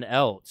someone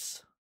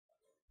else.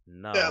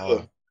 No.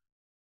 Never.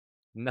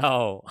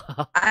 No.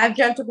 I've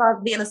dreamt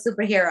about being a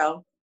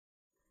superhero.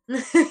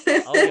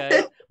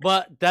 Okay.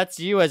 But that's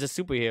you as a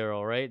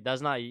superhero, right?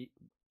 That's not you.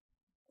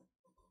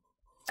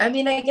 I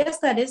mean, I guess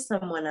that is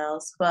someone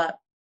else, but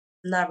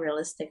not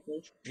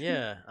realistically.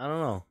 Yeah, I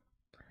don't know.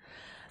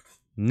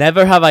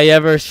 Never have I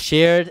ever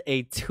shared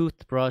a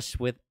toothbrush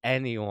with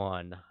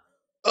anyone.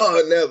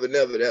 Oh, never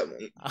that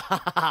one.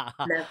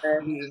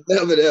 Never.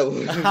 Never that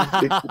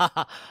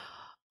one.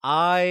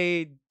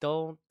 I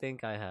don't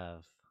think I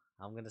have.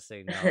 I'm gonna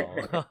say no.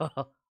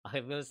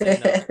 I'm gonna say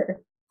no.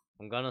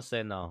 I'm gonna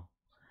say no.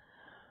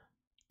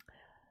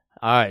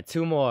 All right,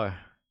 two more.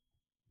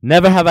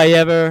 Never have I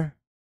ever.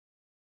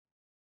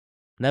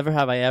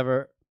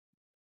 That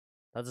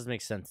doesn't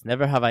make sense.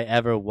 Never have I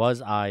ever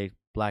was I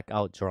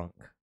blackout drunk.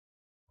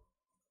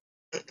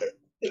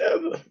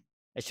 Never.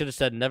 I should have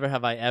said never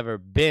have I ever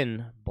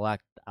been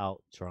blacked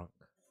out drunk.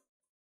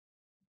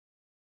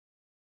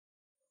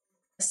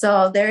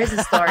 So there is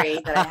a story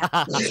that I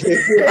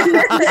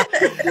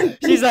have.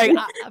 She's like,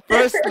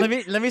 first,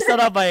 let me start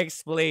off by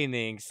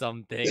explaining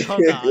something.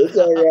 Hold on. It's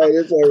all right.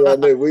 It's all right.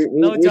 Look, we're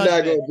not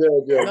judgment. gonna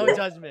judge you. No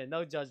judgment.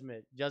 No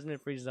judgment.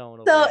 Judgment free zone.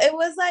 Over So here. it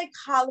was like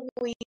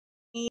Halloween,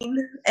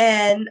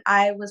 and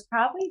I was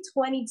probably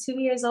 22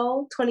 years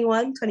old,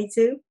 21,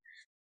 22,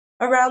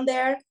 around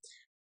there.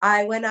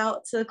 I went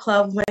out to the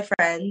club with my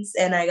friends,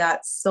 and I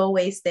got so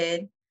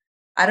wasted.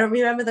 I don't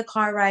remember the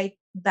car ride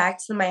back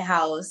to my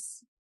house.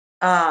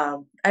 I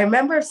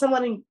remember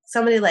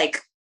somebody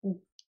like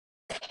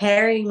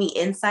carrying me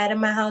inside of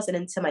my house and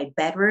into my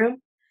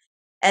bedroom.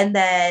 And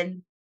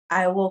then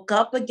I woke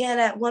up again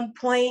at one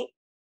point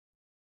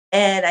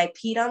and I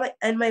peed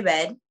in my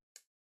bed.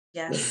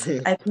 Yes,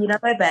 I peed on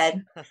my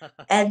bed.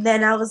 And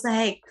then I was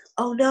like,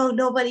 oh no,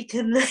 nobody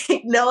can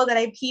like know that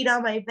I peed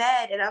on my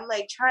bed. And I'm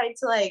like trying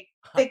to like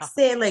fix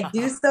it and like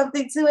do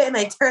something to it. And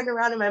I turned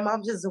around and my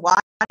mom's just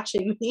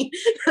watching me.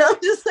 And I'm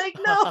just like,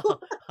 no.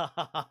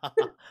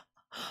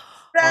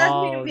 That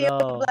asked me to be a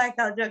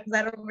blackout drunk because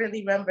I don't really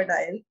remember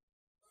nothing.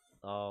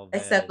 Oh, man.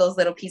 Except those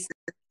little pieces.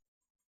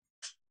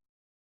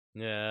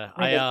 Yeah,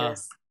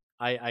 Ridiculous.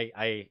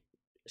 I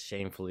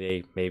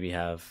shamefully maybe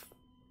have,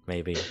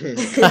 maybe.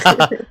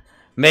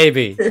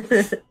 Maybe.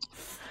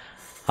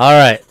 All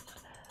right,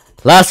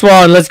 last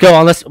one. Let's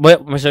go.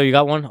 Wait, Michelle, you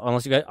got one?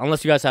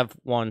 Unless you guys have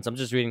ones. I'm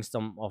just reading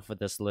some off of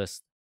this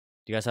list.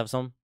 Do you guys have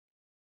some?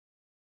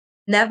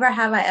 Never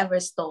have I ever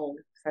stole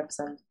from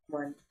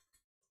someone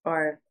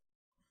or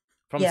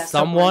from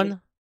someone.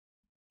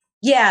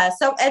 Yeah,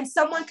 and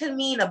someone could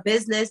mean a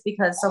business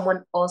because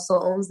someone also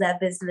owns that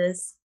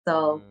business.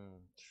 So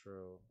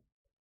true.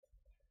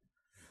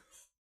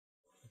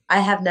 I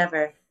have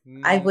never.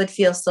 I would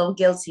feel so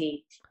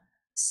guilty.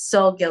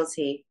 So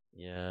guilty.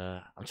 Yeah,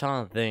 I'm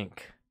trying to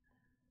think.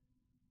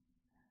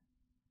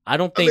 I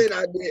don't think.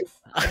 I mean,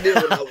 I did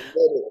when I was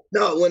little.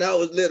 No, when I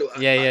was little.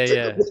 Yeah. I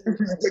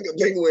took a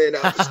penguin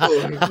out the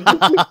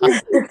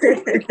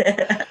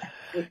store.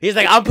 He's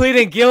like, I'm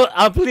pleading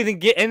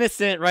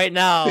innocent right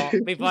now.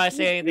 Before I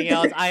say anything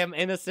else, I am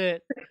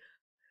innocent.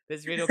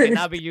 This video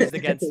cannot be used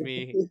against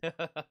me.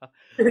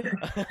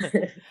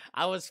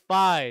 I was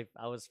 5.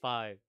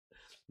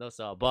 No,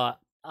 so, but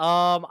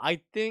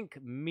I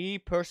think me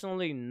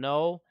personally,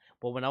 no.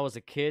 But when I was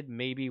a kid,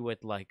 maybe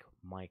with like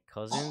my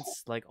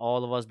cousins, like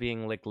all of us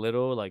being like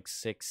little, like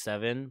 6,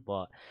 7.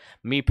 But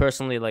me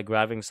personally, like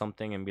grabbing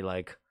something and be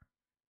like,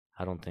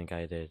 I don't think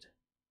I did.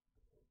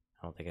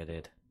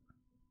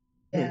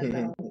 Yeah,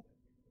 no.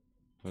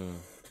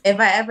 If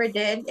I ever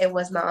did, it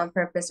was not on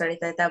purpose or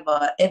anything like that.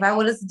 But if I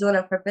was doing it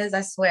on purpose,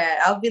 I swear,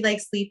 I'll be like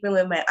sleeping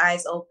with my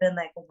eyes open,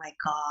 like, oh my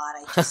God,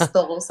 I just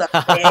stole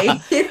something.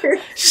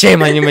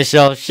 Shame on you,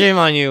 Michelle. Shame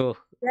on you.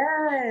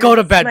 Yes. Go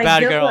to bed, My bad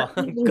guilt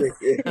girl.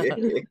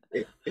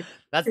 please.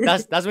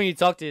 That's when you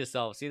talk to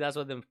yourself. See, that's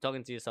what them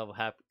talking to yourself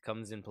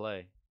comes in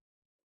play.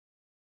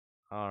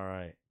 All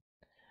right.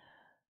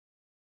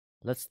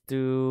 Let's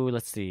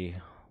see.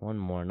 One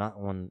more, not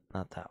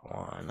that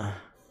one.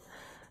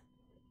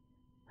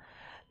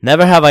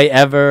 Never have I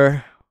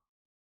ever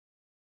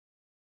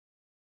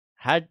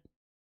had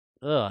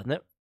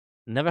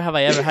never have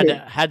I ever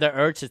had the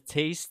urge to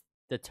taste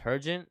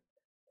detergent.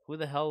 Who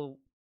the hell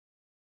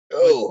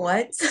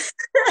What?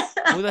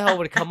 who the hell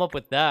would come up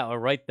with that or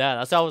write that?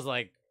 That's why I was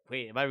like,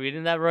 wait, am I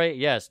reading that right?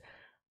 Yes.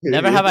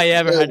 Never have I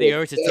ever had the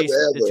urge to taste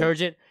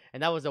detergent,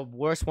 and that was the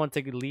worst one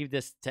to leave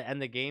this to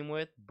end the game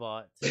with,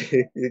 but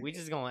we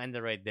just gonna end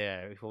it right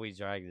there before we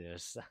drag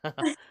this.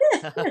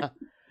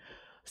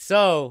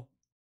 So,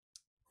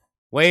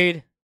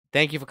 Wade,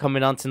 thank you for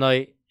coming on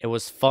tonight. It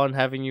was fun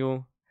having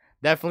you.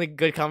 Definitely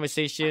good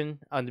conversation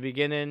on the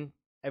beginning,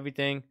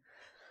 everything.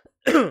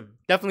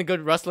 Definitely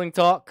good wrestling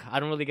talk.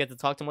 I don't really get to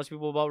talk to much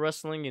people about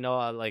wrestling, you know.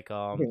 I like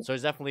so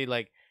it's definitely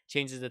like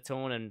changes the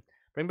tone and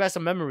bring back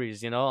some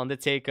memories, you know.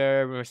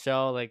 Undertaker,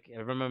 Michelle, like I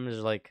remember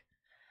like,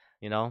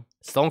 you know,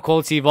 Stone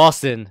Cold Steve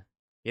Austin,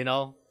 you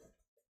know.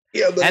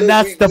 Yeah, but and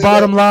that's the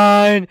bottom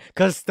line,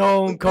 cause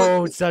Stone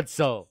Cold said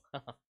so.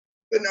 But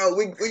no,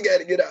 we got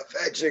to get our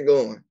faction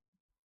going.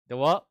 The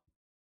what?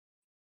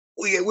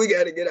 We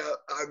got to get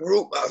our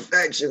group, our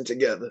faction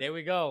together. There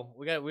we go.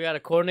 We got to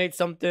coordinate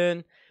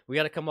something. We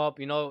got to come up,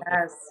 you know.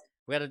 Yes.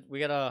 We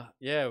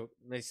gotta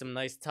make some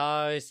nice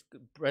ties,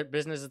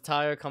 business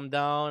attire, come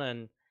down,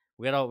 and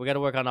we gotta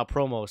work on our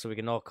promo so we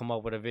can all come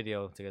up with a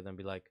video together and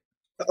be like,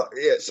 oh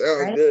yeah,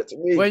 sounds good to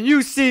me. When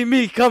you see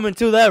me coming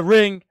to that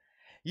ring,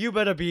 you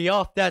better be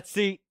off that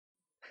seat.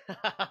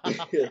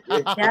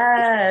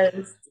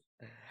 Yes.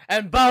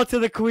 And bow to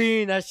the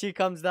queen as she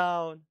comes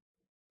down.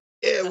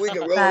 Yeah, we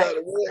can roll out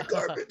a red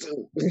carpet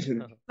too.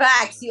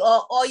 Facts, you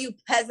all you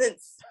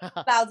peasants,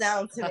 bow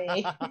down to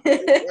me.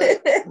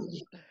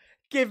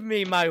 Give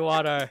me my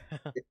water.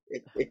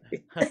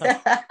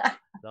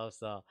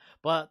 So.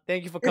 But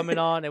thank you for coming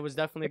on. It was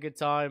definitely a good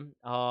time.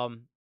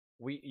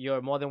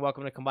 You're more than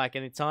welcome to come back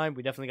anytime.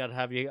 We definitely got to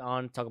have you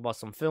on, talk about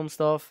some film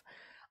stuff.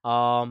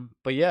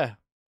 But yeah.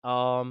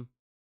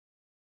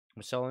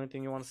 Michelle,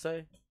 anything you want to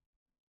say?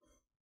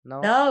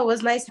 No, it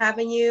was nice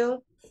having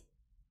you.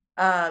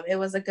 It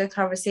was a good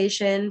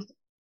conversation.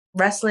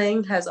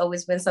 Wrestling has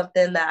always been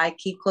something that I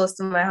keep close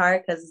to my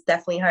heart because it's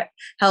definitely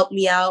helped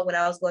me out when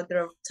I was going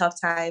through a tough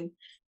time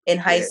in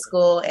high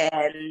school,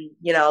 and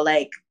you know,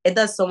 like it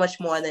does so much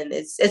more than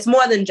it's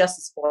more than just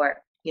a sport,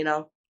 you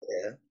know.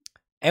 Yeah.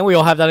 And we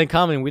all have that in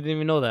common. We didn't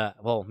even know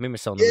that. Well, me and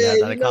Michelle knew we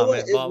had that in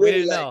common, but we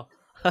didn't know.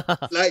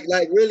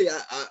 like really,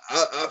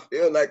 I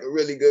feel like a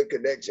really good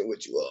connection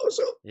with you all.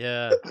 So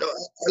yeah, no,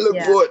 I look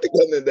forward to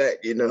coming back.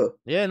 You know.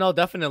 Yeah, no,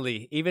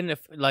 definitely. Even if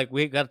like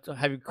we got to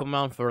have you come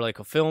on for like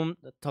a film,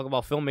 talk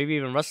about film, maybe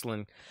even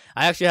wrestling.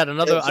 I actually had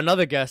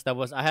another guest that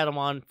I had him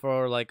on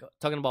for like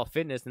talking about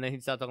fitness, and then he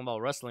started talking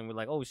about wrestling. We're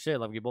like, oh shit,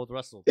 like we both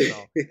wrestled.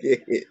 So.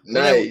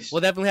 Nice. We'll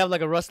definitely have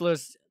like a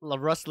wrestlers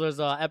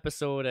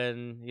episode,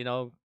 and you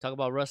know, talk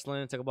about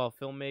wrestling, talk about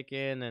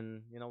filmmaking,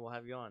 and you know, we'll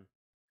have you on.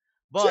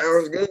 But,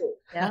 sounds good.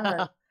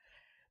 Yeah.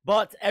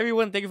 But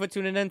everyone, thank you for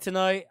tuning in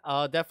tonight.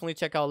 Definitely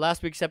check out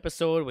last week's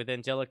episode with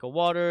Angelica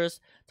Waters.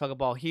 Talk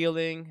about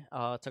healing.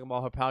 Talk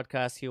about her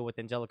podcast, Heal with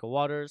Angelica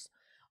Waters.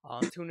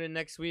 Tune in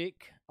next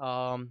week.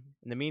 In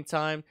the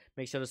meantime,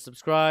 make sure to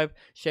subscribe,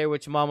 share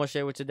with your mama,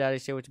 share with your daddy,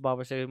 share with your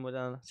baba, share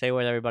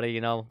with everybody,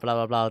 you know, blah,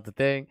 blah, blah, the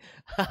thing.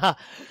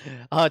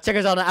 Check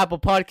us out on Apple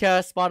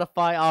Podcasts,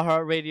 Spotify,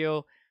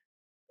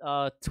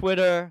 iHeartRadio,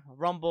 Twitter,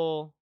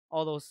 Rumble,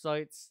 all those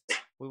sites.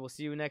 We will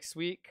see you next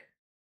week.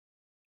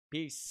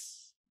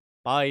 Peace.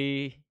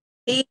 Bye.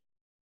 Peace.